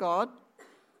running from God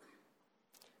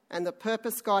and the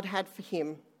purpose God had for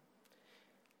him.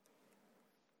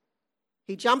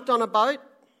 He jumped on a boat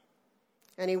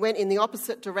and he went in the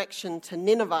opposite direction to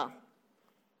Nineveh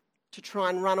to try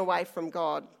and run away from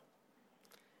God.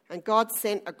 And God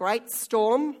sent a great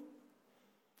storm,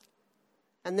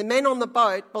 and the men on the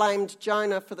boat blamed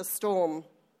Jonah for the storm,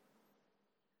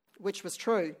 which was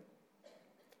true.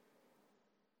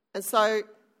 And so,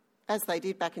 as they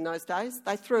did back in those days,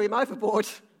 they threw him overboard.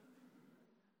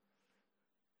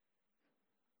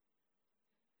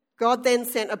 God then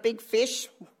sent a big fish,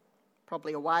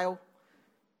 probably a whale,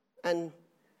 and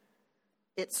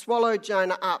it swallowed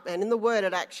Jonah up. And in the word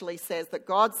it actually says that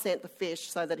God sent the fish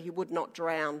so that he would not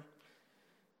drown.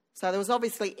 So there was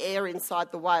obviously air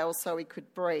inside the whale so he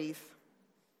could breathe.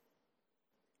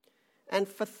 And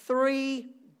for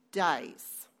 3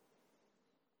 days,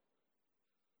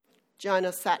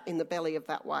 Jonah sat in the belly of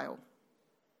that whale.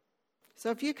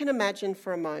 So if you can imagine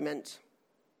for a moment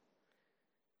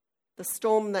the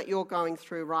storm that you're going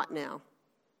through right now.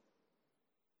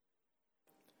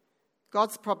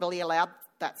 God's probably allowed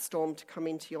that storm to come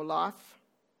into your life.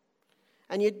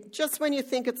 And you just when you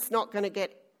think it's not going to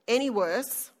get any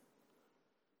worse,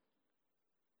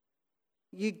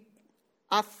 you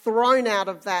are thrown out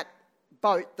of that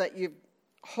boat that you're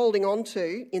holding on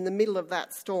to in the middle of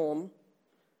that storm,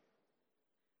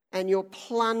 and you're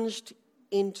plunged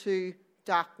into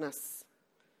darkness.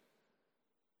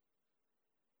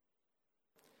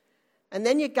 And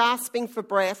then you're gasping for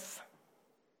breath,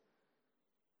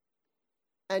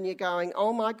 and you're going,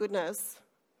 oh my goodness,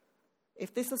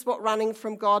 if this is what running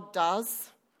from God does,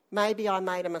 maybe I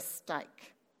made a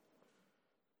mistake.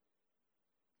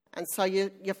 And so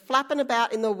you're flapping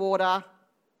about in the water,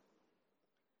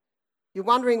 you're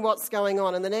wondering what's going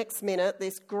on, and the next minute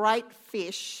this great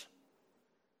fish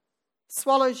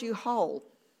swallows you whole.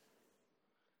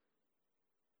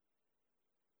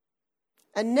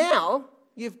 And now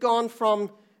you've gone from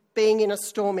being in a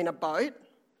storm in a boat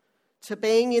to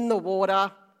being in the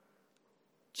water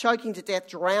choking to death,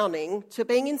 drowning, to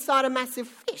being inside a massive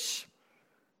fish.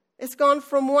 It's gone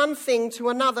from one thing to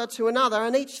another,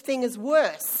 and each thing is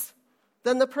worse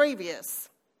than the previous.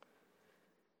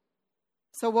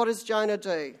 So what does Jonah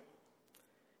do?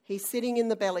 He's sitting in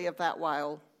the belly of that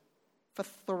whale for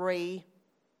 3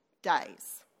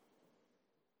 days.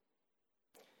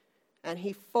 And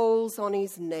he falls on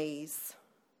his knees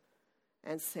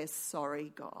and says, "Sorry,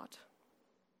 God.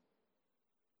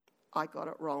 I got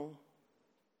it wrong.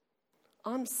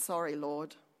 I'm sorry,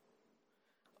 Lord.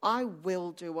 I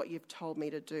will do what you've told me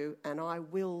to do, and I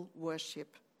will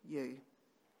worship you."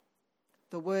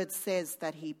 The word says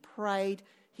that he prayed,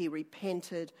 he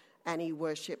repented, and he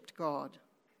worshipped God.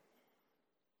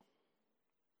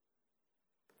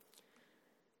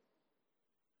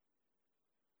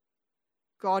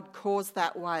 God caused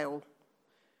that whale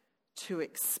to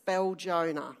expel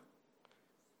Jonah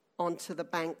onto the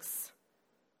banks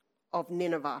of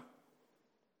Nineveh.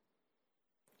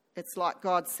 It's like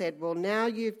God said, well, now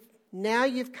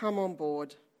you've come on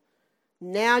board.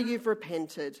 Now you've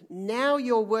repented. Now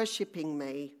you're worshipping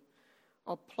me.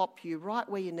 I'll plop you right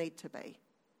where you need to be.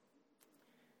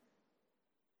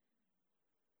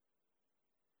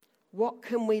 What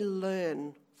can we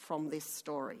learn from this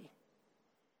story?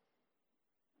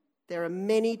 There are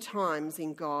many times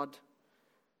in God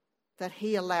that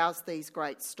he allows these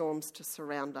great storms to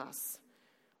surround us.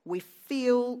 We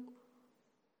feel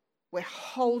we're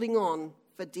holding on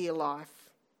for dear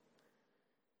life.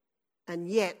 And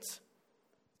yet,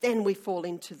 then we fall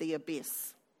into the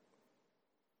abyss.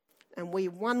 And we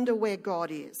wonder where God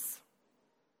is.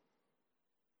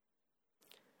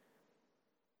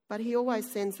 But he always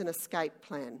sends an escape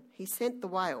plan. He sent the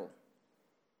whale.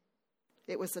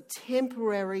 It was a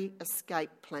temporary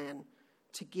escape plan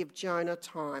to give Jonah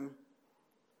time.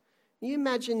 You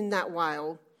imagine in that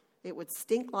whale, it would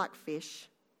stink like fish.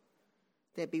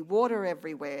 There'd be water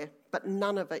everywhere, but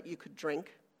none of it you could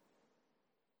drink.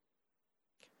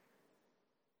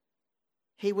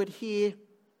 He would hear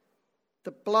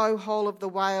the blowhole of the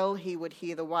whale. He would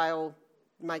hear the whale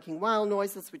making whale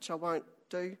noises, which I won't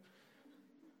do.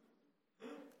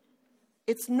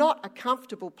 It's not a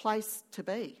comfortable place to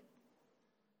be.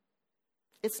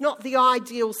 It's not the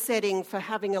ideal setting for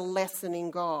having a lesson in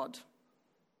God,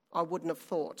 I wouldn't have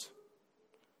thought.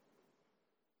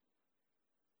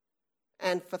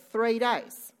 And for 3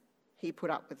 days, he put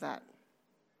up with that.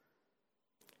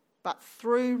 But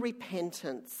through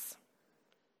repentance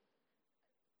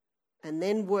and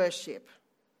then worship,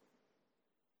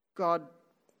 God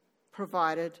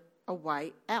provided a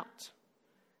way out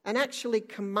and actually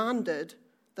commanded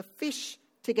the fish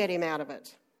to get him out of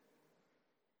it.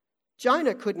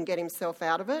 Jonah couldn't get himself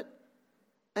out of it.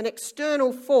 An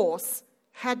external force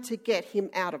had to get him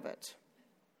out of it.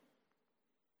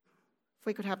 If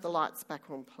we could have the lights back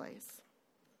on, please.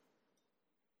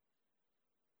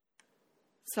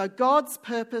 So God's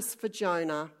purpose for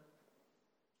Jonah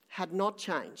had not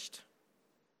changed.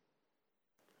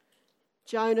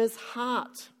 Jonah's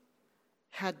heart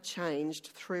had changed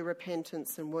through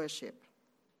repentance and worship.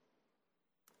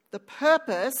 The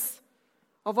purpose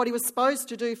of what he was supposed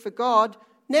to do for God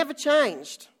never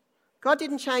changed. God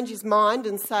didn't change his mind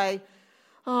and say,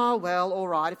 "Oh, well, all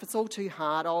right, if it's all too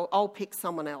hard, I'll pick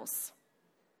someone else."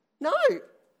 No,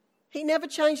 he never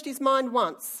changed his mind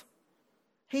once.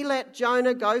 He let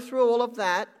Jonah go through all of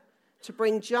that to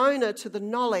bring Jonah to the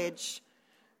knowledge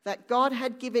that God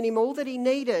had given him all that he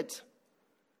needed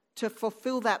to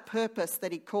fulfill that purpose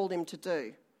that he called him to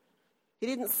do. He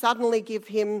didn't suddenly give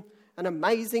him an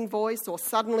amazing voice or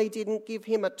suddenly didn't give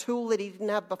him a tool that he didn't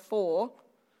have before.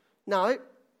 No,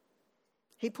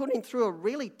 he put him through a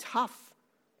really tough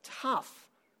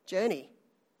journey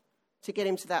to get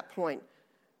him to that point.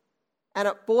 And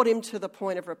it brought him to the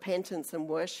point of repentance and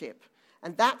worship.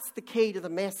 And that's the key to the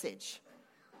message,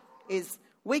 is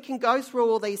we can go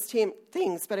through all these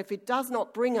things, but if it does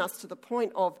not bring us to the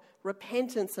point of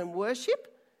repentance and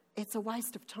worship, it's a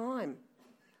waste of time.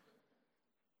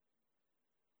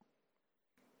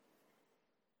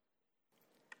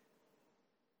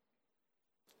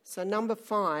 So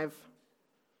 5,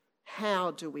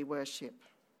 how do we worship?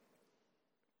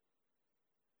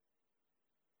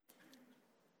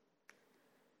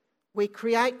 We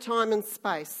create time and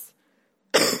space.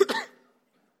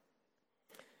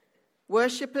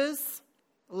 Worshippers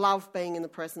love being in the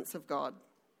presence of God.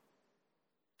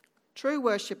 True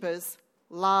worshippers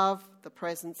love the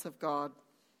presence of God.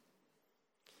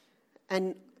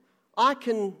 And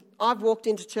I've walked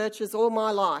into churches all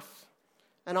my life,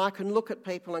 and I can look at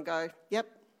people and go, yep,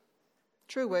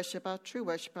 true worshipper, true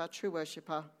worshipper, true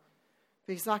worshipper,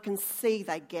 because I can see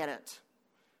they get it.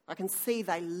 I can see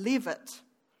they live it.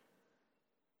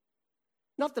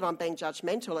 Not that I'm being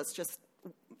judgmental, it's just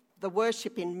the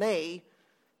worship in me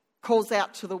calls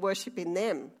out to the worship in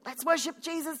them. Let's worship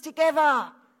Jesus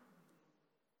together.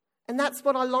 And that's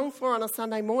what I long for on a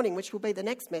Sunday morning, which will be the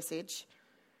next message.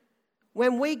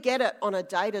 When we get it on a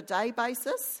day-to-day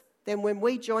basis, then when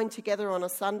we join together on a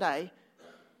Sunday,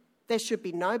 there should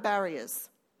be no barriers.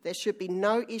 There should be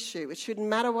no issue. It shouldn't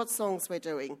matter what songs we're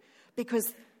doing,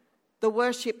 because the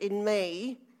worship in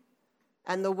me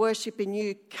and the worship in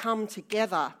you come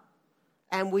together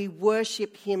and we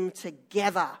worship him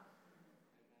together,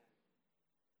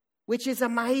 which is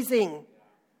amazing.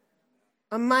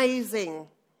 Amazing.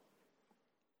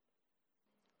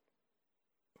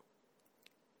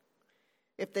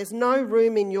 If there's no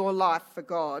room in your life for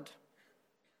God,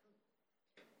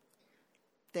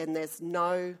 then there's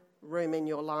no room in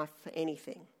your life for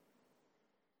anything.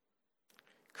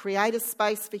 Create a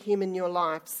space for him in your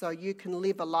life so you can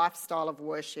live a lifestyle of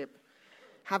worship.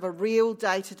 Have a real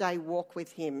day-to-day walk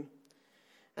with him.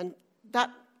 And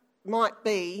that might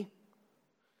be,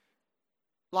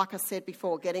 like I said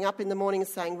before, getting up in the morning and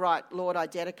saying, right, Lord, I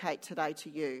dedicate today to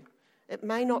you. It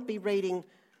may not be reading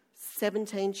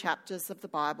 17 chapters of the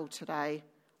Bible today.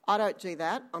 I don't do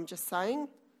that. I'm just saying.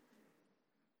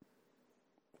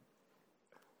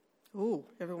 Ooh,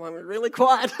 everyone was really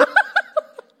quiet.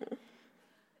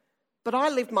 But I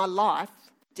live my life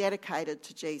dedicated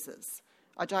to Jesus.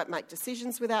 I don't make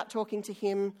decisions without talking to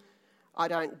him. I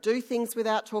don't do things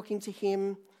without talking to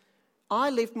him. I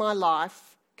live my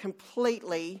life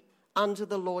completely under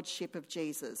the lordship of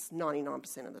Jesus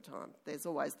 99% of the time. There's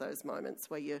always those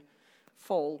moments where you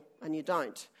fall and you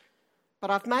don't. But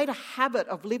I've made a habit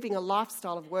of living a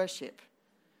lifestyle of worship.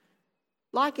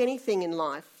 Like anything in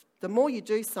life, the more you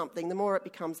do something, the more it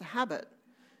becomes a habit.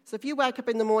 So if you wake up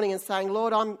in the morning and saying,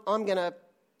 Lord, I'm going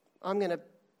to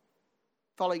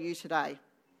follow you today.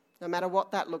 No matter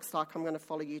what that looks like, I'm going to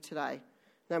follow you today.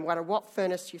 No matter what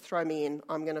furnace you throw me in,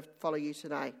 I'm going to follow you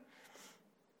today.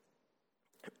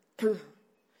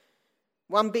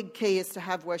 One big key is to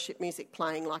have worship music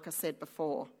playing, like I said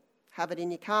before. Have it in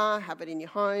your car, have it in your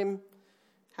home,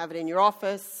 have it in your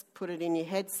office, put it in your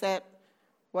headset,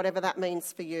 whatever that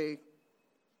means for you.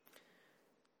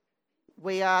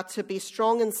 We are to be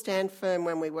strong and stand firm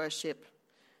when we worship.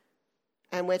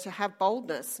 And we're to have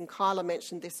boldness, and Kyla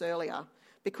mentioned this earlier.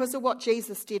 Because of what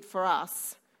Jesus did for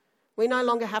us, we no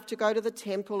longer have to go to the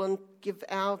temple and give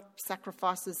our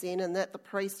sacrifices in and let the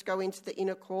priest go into the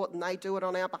inner court and they do it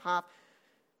on our behalf.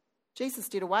 Jesus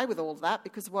did away with all of that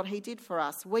because of what he did for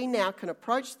us. We now can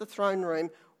approach the throne room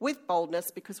with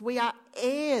boldness because we are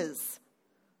heirs.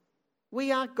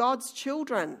 We are God's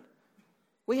children.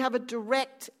 We have a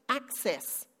direct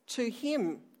access to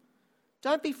him.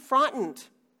 Don't be frightened.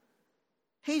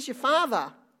 He's your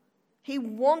Father. He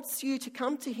wants you to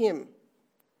come to him.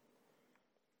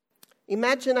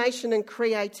 Imagination and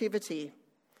creativity.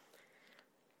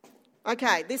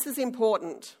 Okay, this is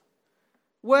important.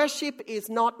 Worship is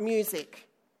not music.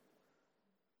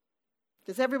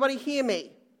 Does everybody hear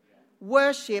me?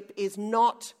 Worship is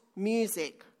not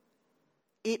music.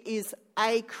 It is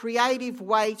a creative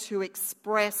way to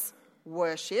express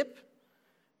worship,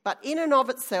 but in and of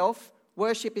itself,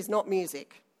 worship is not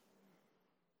music.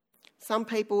 Some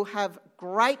people have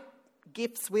great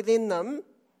gifts within them: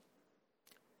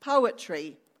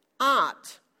 poetry,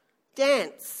 art,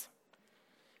 dance,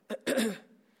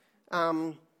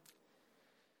 pardon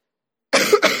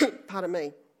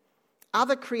me,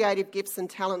 other creative gifts and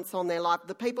talents on their life.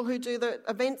 The people who do the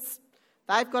events,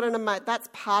 they've got that's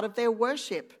part of their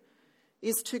worship,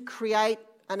 is to create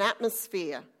an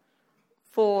atmosphere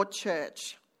for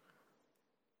church.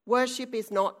 Worship is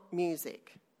not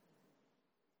music.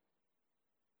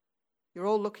 You're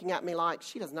all looking at me like,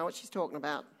 she doesn't know what she's talking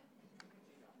about.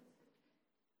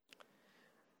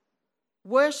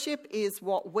 Worship is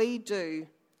what we do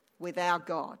with our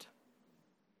God.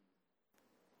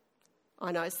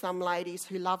 I know some ladies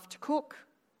who love to cook,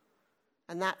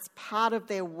 and that's part of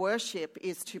their worship,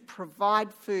 is to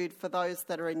provide food for those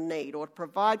that are in need or to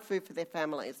provide food for their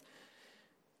families.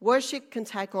 Worship can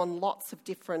take on lots of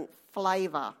different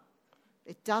flavour.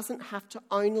 It doesn't have to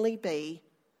only be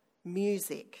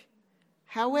music.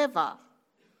 However,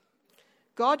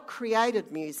 God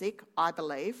created music, I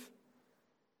believe,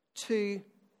 to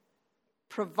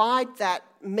provide that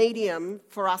medium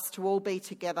for us to all be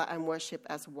together and worship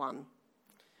as one.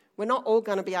 We're not all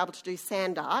going to be able to do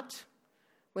sand art.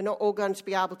 We're not all going to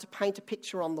be able to paint a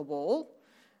picture on the wall.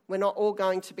 We're not all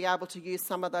going to be able to use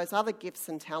some of those other gifts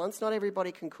and talents. Not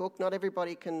everybody can cook. Not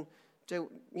everybody can do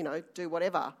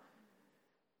whatever.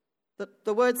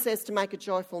 The word says to make a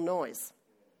joyful noise.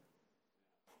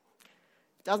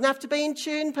 It doesn't have to be in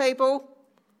tune, people.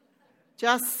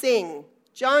 Just sing.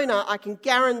 Jonah, I can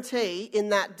guarantee, in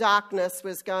that darkness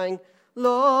was going,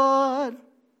 Lord,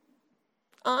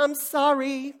 I'm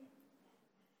sorry.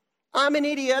 I'm an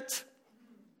idiot.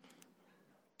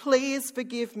 Please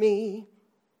forgive me.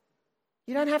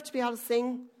 You don't have to be able to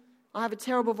sing. I have a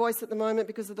terrible voice at the moment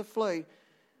because of the flu.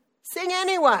 Sing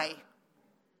anyway.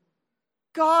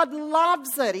 God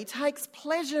loves it. He takes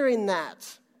pleasure in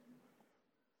that.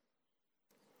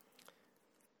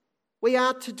 We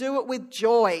are to do it with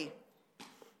joy.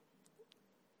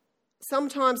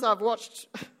 Sometimes I've watched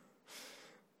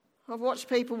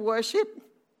people worship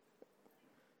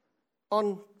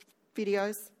on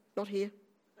videos, not here.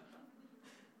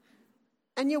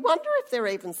 And you wonder if they're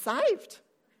even saved.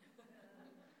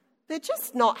 They're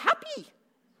just not happy.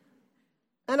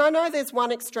 And I know there's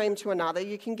one extreme to another.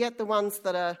 You can get the ones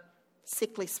that are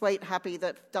sickly sweet, happy,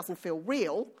 that doesn't feel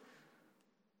real.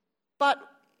 But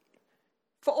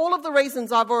for all of the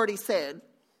reasons I've already said,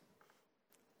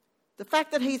 the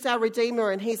fact that he's our Redeemer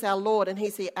and he's our Lord and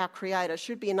he's our Creator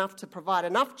should be enough to provide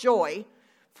enough joy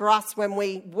for us when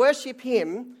we worship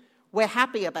him. We're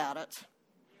happy about it.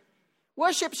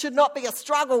 Worship should not be a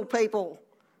struggle, people.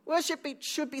 Worship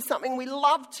should be something we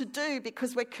love to do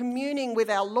because we're communing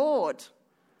with our Lord.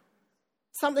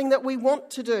 Something that we want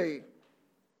to do.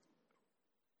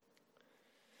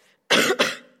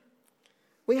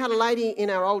 We had a lady in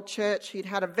our old church who'd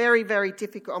had a very, very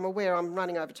difficult... I'm aware I'm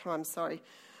running over time, sorry.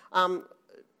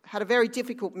 Had a very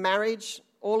difficult marriage.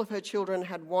 All of her children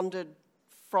had wandered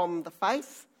from the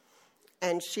faith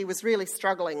and she was really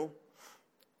struggling.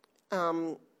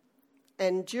 And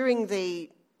during the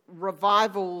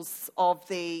revivals of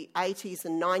the 80s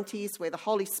and 90s, where the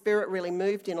Holy Spirit really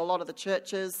moved in a lot of the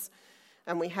churches,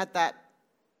 and we had that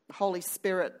Holy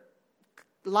Spirit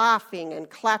laughing and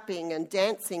clapping and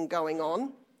dancing going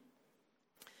on,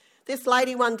 this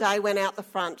lady one day went out the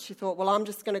front. She thought, well, I'm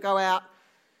just going to go out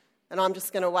and I'm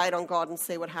just going to wait on God and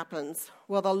see what happens.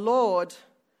 Well, the Lord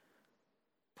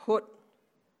put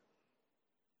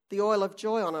the oil of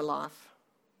joy on her life.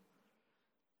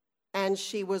 And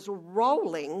she was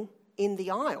rolling in the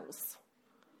aisles.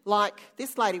 Like,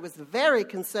 this lady was very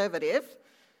conservative,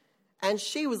 and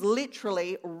she was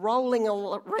literally rolling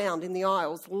around in the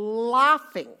aisles,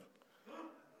 laughing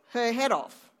her head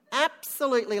off.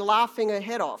 Absolutely laughing her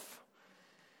head off.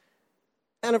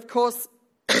 And of course,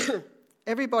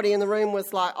 everybody in the room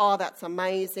was like, oh, that's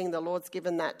amazing. The Lord's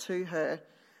given that to her,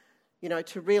 you know,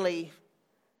 to really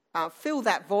fill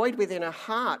that void within her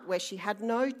heart where she had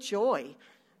no joy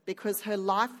because her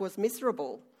life was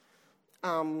miserable,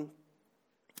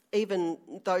 even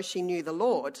though she knew the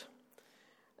Lord.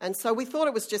 And so we thought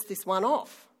it was just this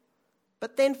one-off.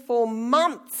 But then for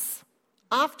months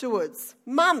afterwards,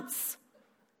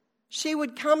 she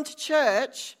would come to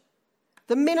church.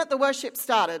 The minute the worship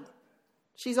started,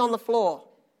 she's on the floor.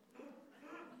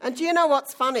 And do you know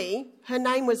what's funny? Her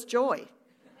name was Joy.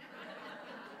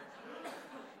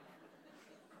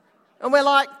 And we're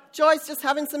like, Joy's just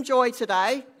having some joy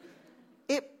today.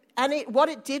 What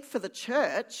it did for the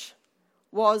church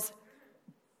was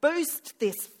boost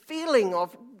this feeling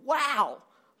of, wow,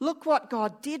 look what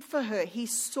God did for her. He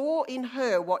saw in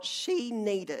her what she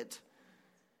needed.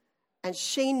 And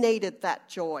she needed that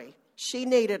joy. She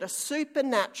needed a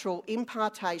supernatural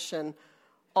impartation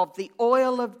of the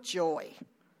oil of joy.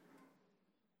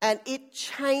 And it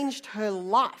changed her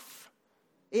life.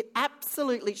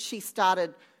 She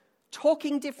started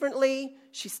talking differently.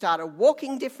 She started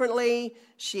walking differently.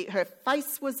 Her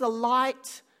face was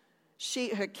alight.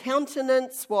 Her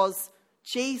countenance was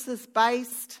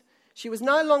Jesus-based. She was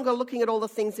no longer looking at all the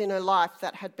things in her life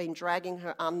that had been dragging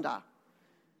her under.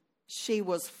 She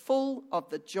was full of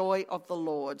the joy of the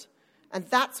Lord. And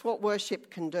that's what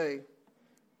worship can do.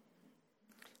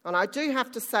 And I do have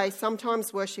to say,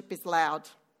 sometimes worship is loud.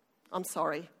 I'm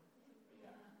sorry.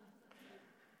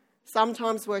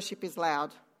 Sometimes worship is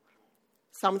loud.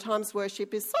 Sometimes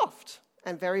worship is soft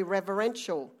and very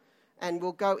reverential, and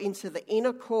we'll go into the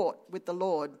inner court with the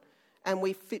Lord, and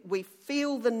we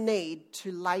feel the need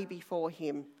to lay before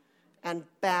him and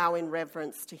bow in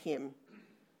reverence to him.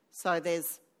 So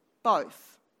there's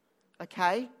both,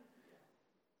 okay?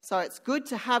 So it's good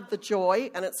to have the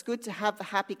joy, and it's good to have the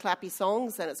happy clappy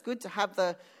songs, and it's good to have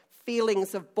the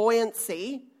feelings of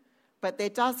buoyancy, but there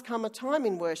does come a time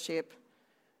in worship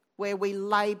where we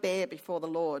lay bare before the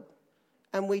Lord.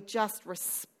 And we just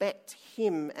respect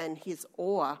him and his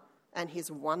awe and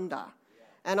his wonder.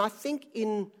 And I think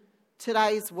in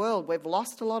today's world, we've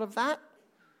lost a lot of that.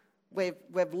 We've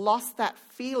lost that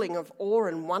feeling of awe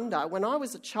and wonder. When I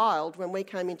was a child, when we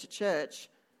came into church,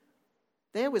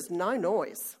 there was no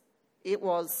noise. It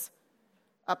was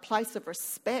a place of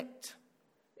respect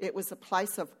It was a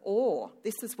place of awe.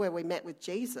 This is where we met with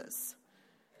Jesus.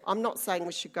 I'm not saying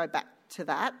we should go back to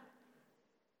that,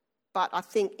 but I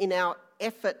think in our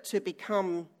effort to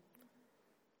become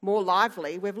more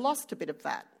lively, we've lost a bit of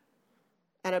that.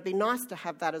 And it'd be nice to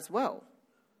have that as well.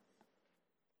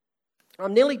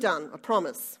 I'm nearly done, I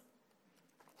promise.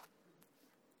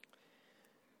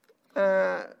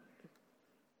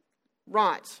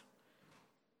 Right.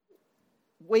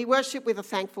 We worship with a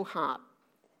thankful heart.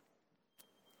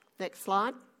 Next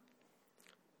slide.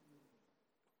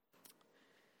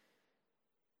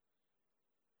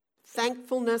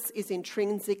 Thankfulness is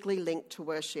intrinsically linked to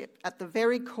worship. At the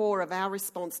very core of our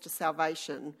response to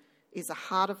salvation is a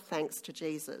heart of thanks to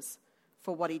Jesus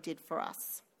for what he did for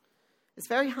us. It's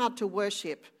very hard to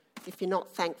worship if you're not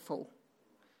thankful.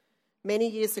 Many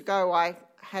years ago, I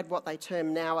had what they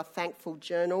term now a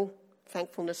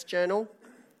thankfulness journal.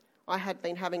 I had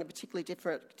been having a particularly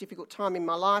difficult time in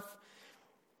my life,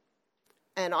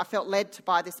 and I felt led to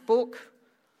buy this book.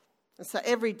 And so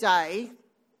every day,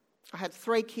 I had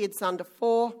 3 kids under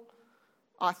 4.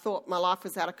 I thought my life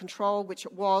was out of control, which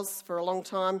it was for a long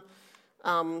time.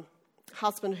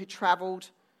 Husband who travelled.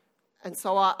 And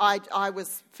so I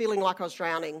was feeling like I was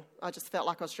drowning. I just felt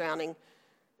like I was drowning.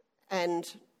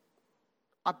 And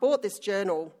I bought this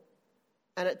journal,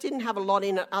 and it didn't have a lot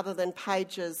in it other than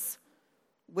pages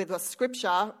with a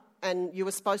scripture, and you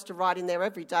were supposed to write in there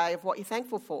every day of what you're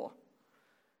thankful for.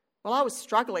 Well, I was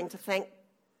struggling to thank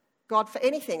God for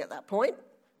anything at that point,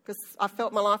 because I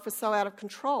felt my life was so out of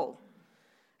control.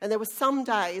 And there were some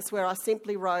days where I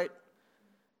simply wrote,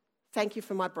 "Thank you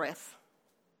for my breath."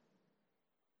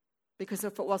 Because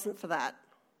if it wasn't for that,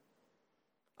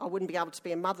 I wouldn't be able to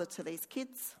be a mother to these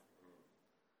kids.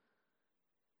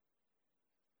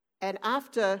 And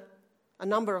after a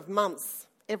number of months,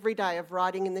 every day of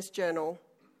writing in this journal,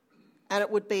 and it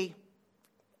would be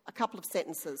a couple of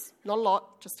sentences, not a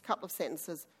lot, just a couple of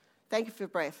sentences. Thank you for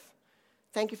breath.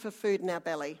 Thank you for food in our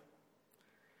belly.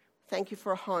 Thank you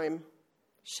for a home,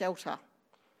 shelter.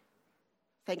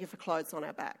 Thank you for clothes on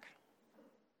our back.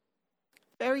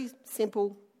 Very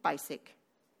simple, basic.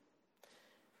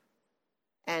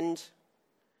 And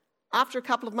after a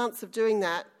couple of months of doing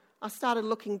that, I started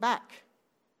looking back.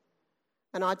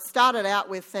 And I'd started out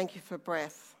with thank you for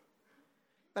breath.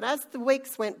 But as the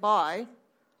weeks went by,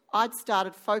 I'd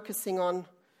started focusing on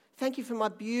thank you for my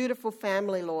beautiful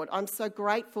family, Lord. I'm so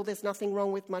grateful there's nothing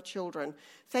wrong with my children.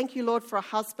 Thank you, Lord, for a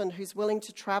husband who's willing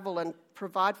to travel and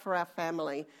provide for our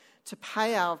family, to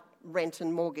pay our rent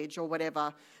and mortgage or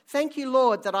whatever. Thank you,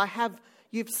 Lord, that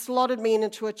you've slotted me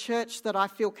into a church that I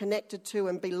feel connected to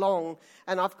and belong,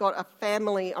 and I've got a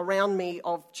family around me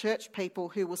of church people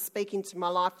who will speak into my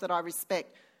life that I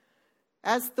respect.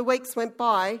 As the weeks went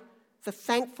by, the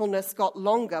thankfulness got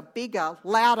longer, bigger,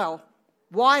 louder,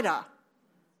 wider,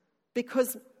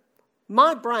 because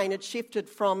my brain had shifted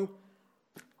from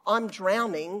I'm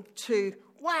drowning to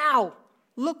wow,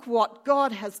 look what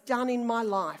God has done in my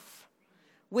life,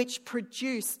 which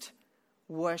produced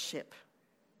worship.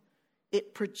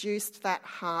 It produced that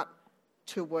heart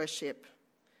to worship.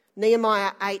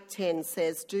 Nehemiah 8:10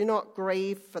 says, "Do not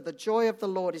grieve, for the joy of the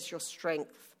Lord is your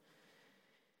strength."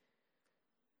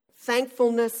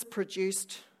 Thankfulness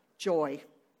produced joy,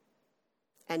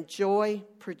 and joy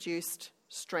produced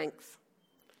strength,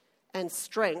 and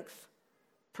strength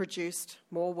produced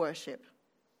more worship.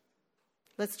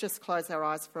 Let's just close our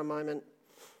eyes for a moment.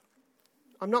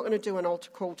 I'm not going to do an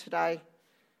altar call today.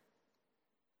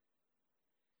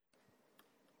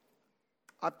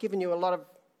 I've given you a lot of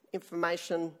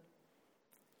information.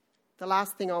 The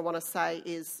last thing I want to say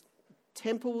is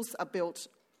temples are built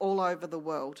all over the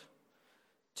world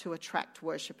to attract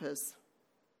worshippers.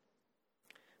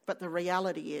 But the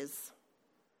reality is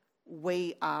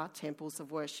we are temples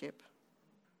of worship.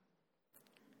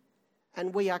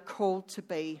 And we are called to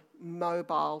be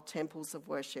mobile temples of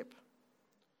worship.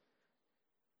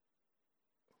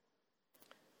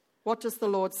 What does the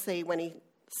Lord see when he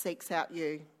seeks out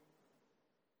you?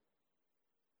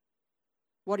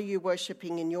 What are you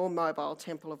worshipping in your mobile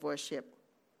temple of worship?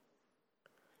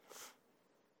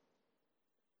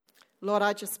 Lord,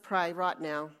 I just pray right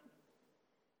now,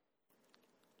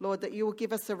 Lord, that you will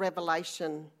give us a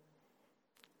revelation.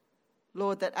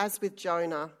 Lord, that as with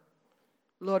Jonah,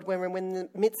 Lord, when we're in the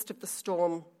midst of the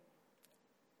storm,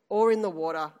 or in the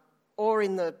water, or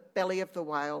in the belly of the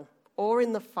whale, or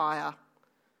in the fire,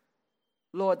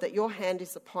 Lord, that your hand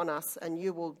is upon us and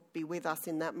you will be with us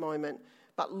in that moment.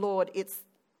 But Lord, it's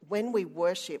when we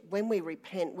worship, when we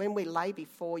repent, when we lay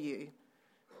before you,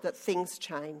 that things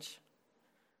change.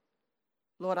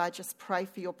 Lord, I just pray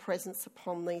for your presence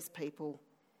upon these people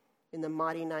in the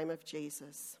mighty name of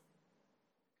Jesus.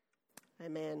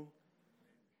 Amen.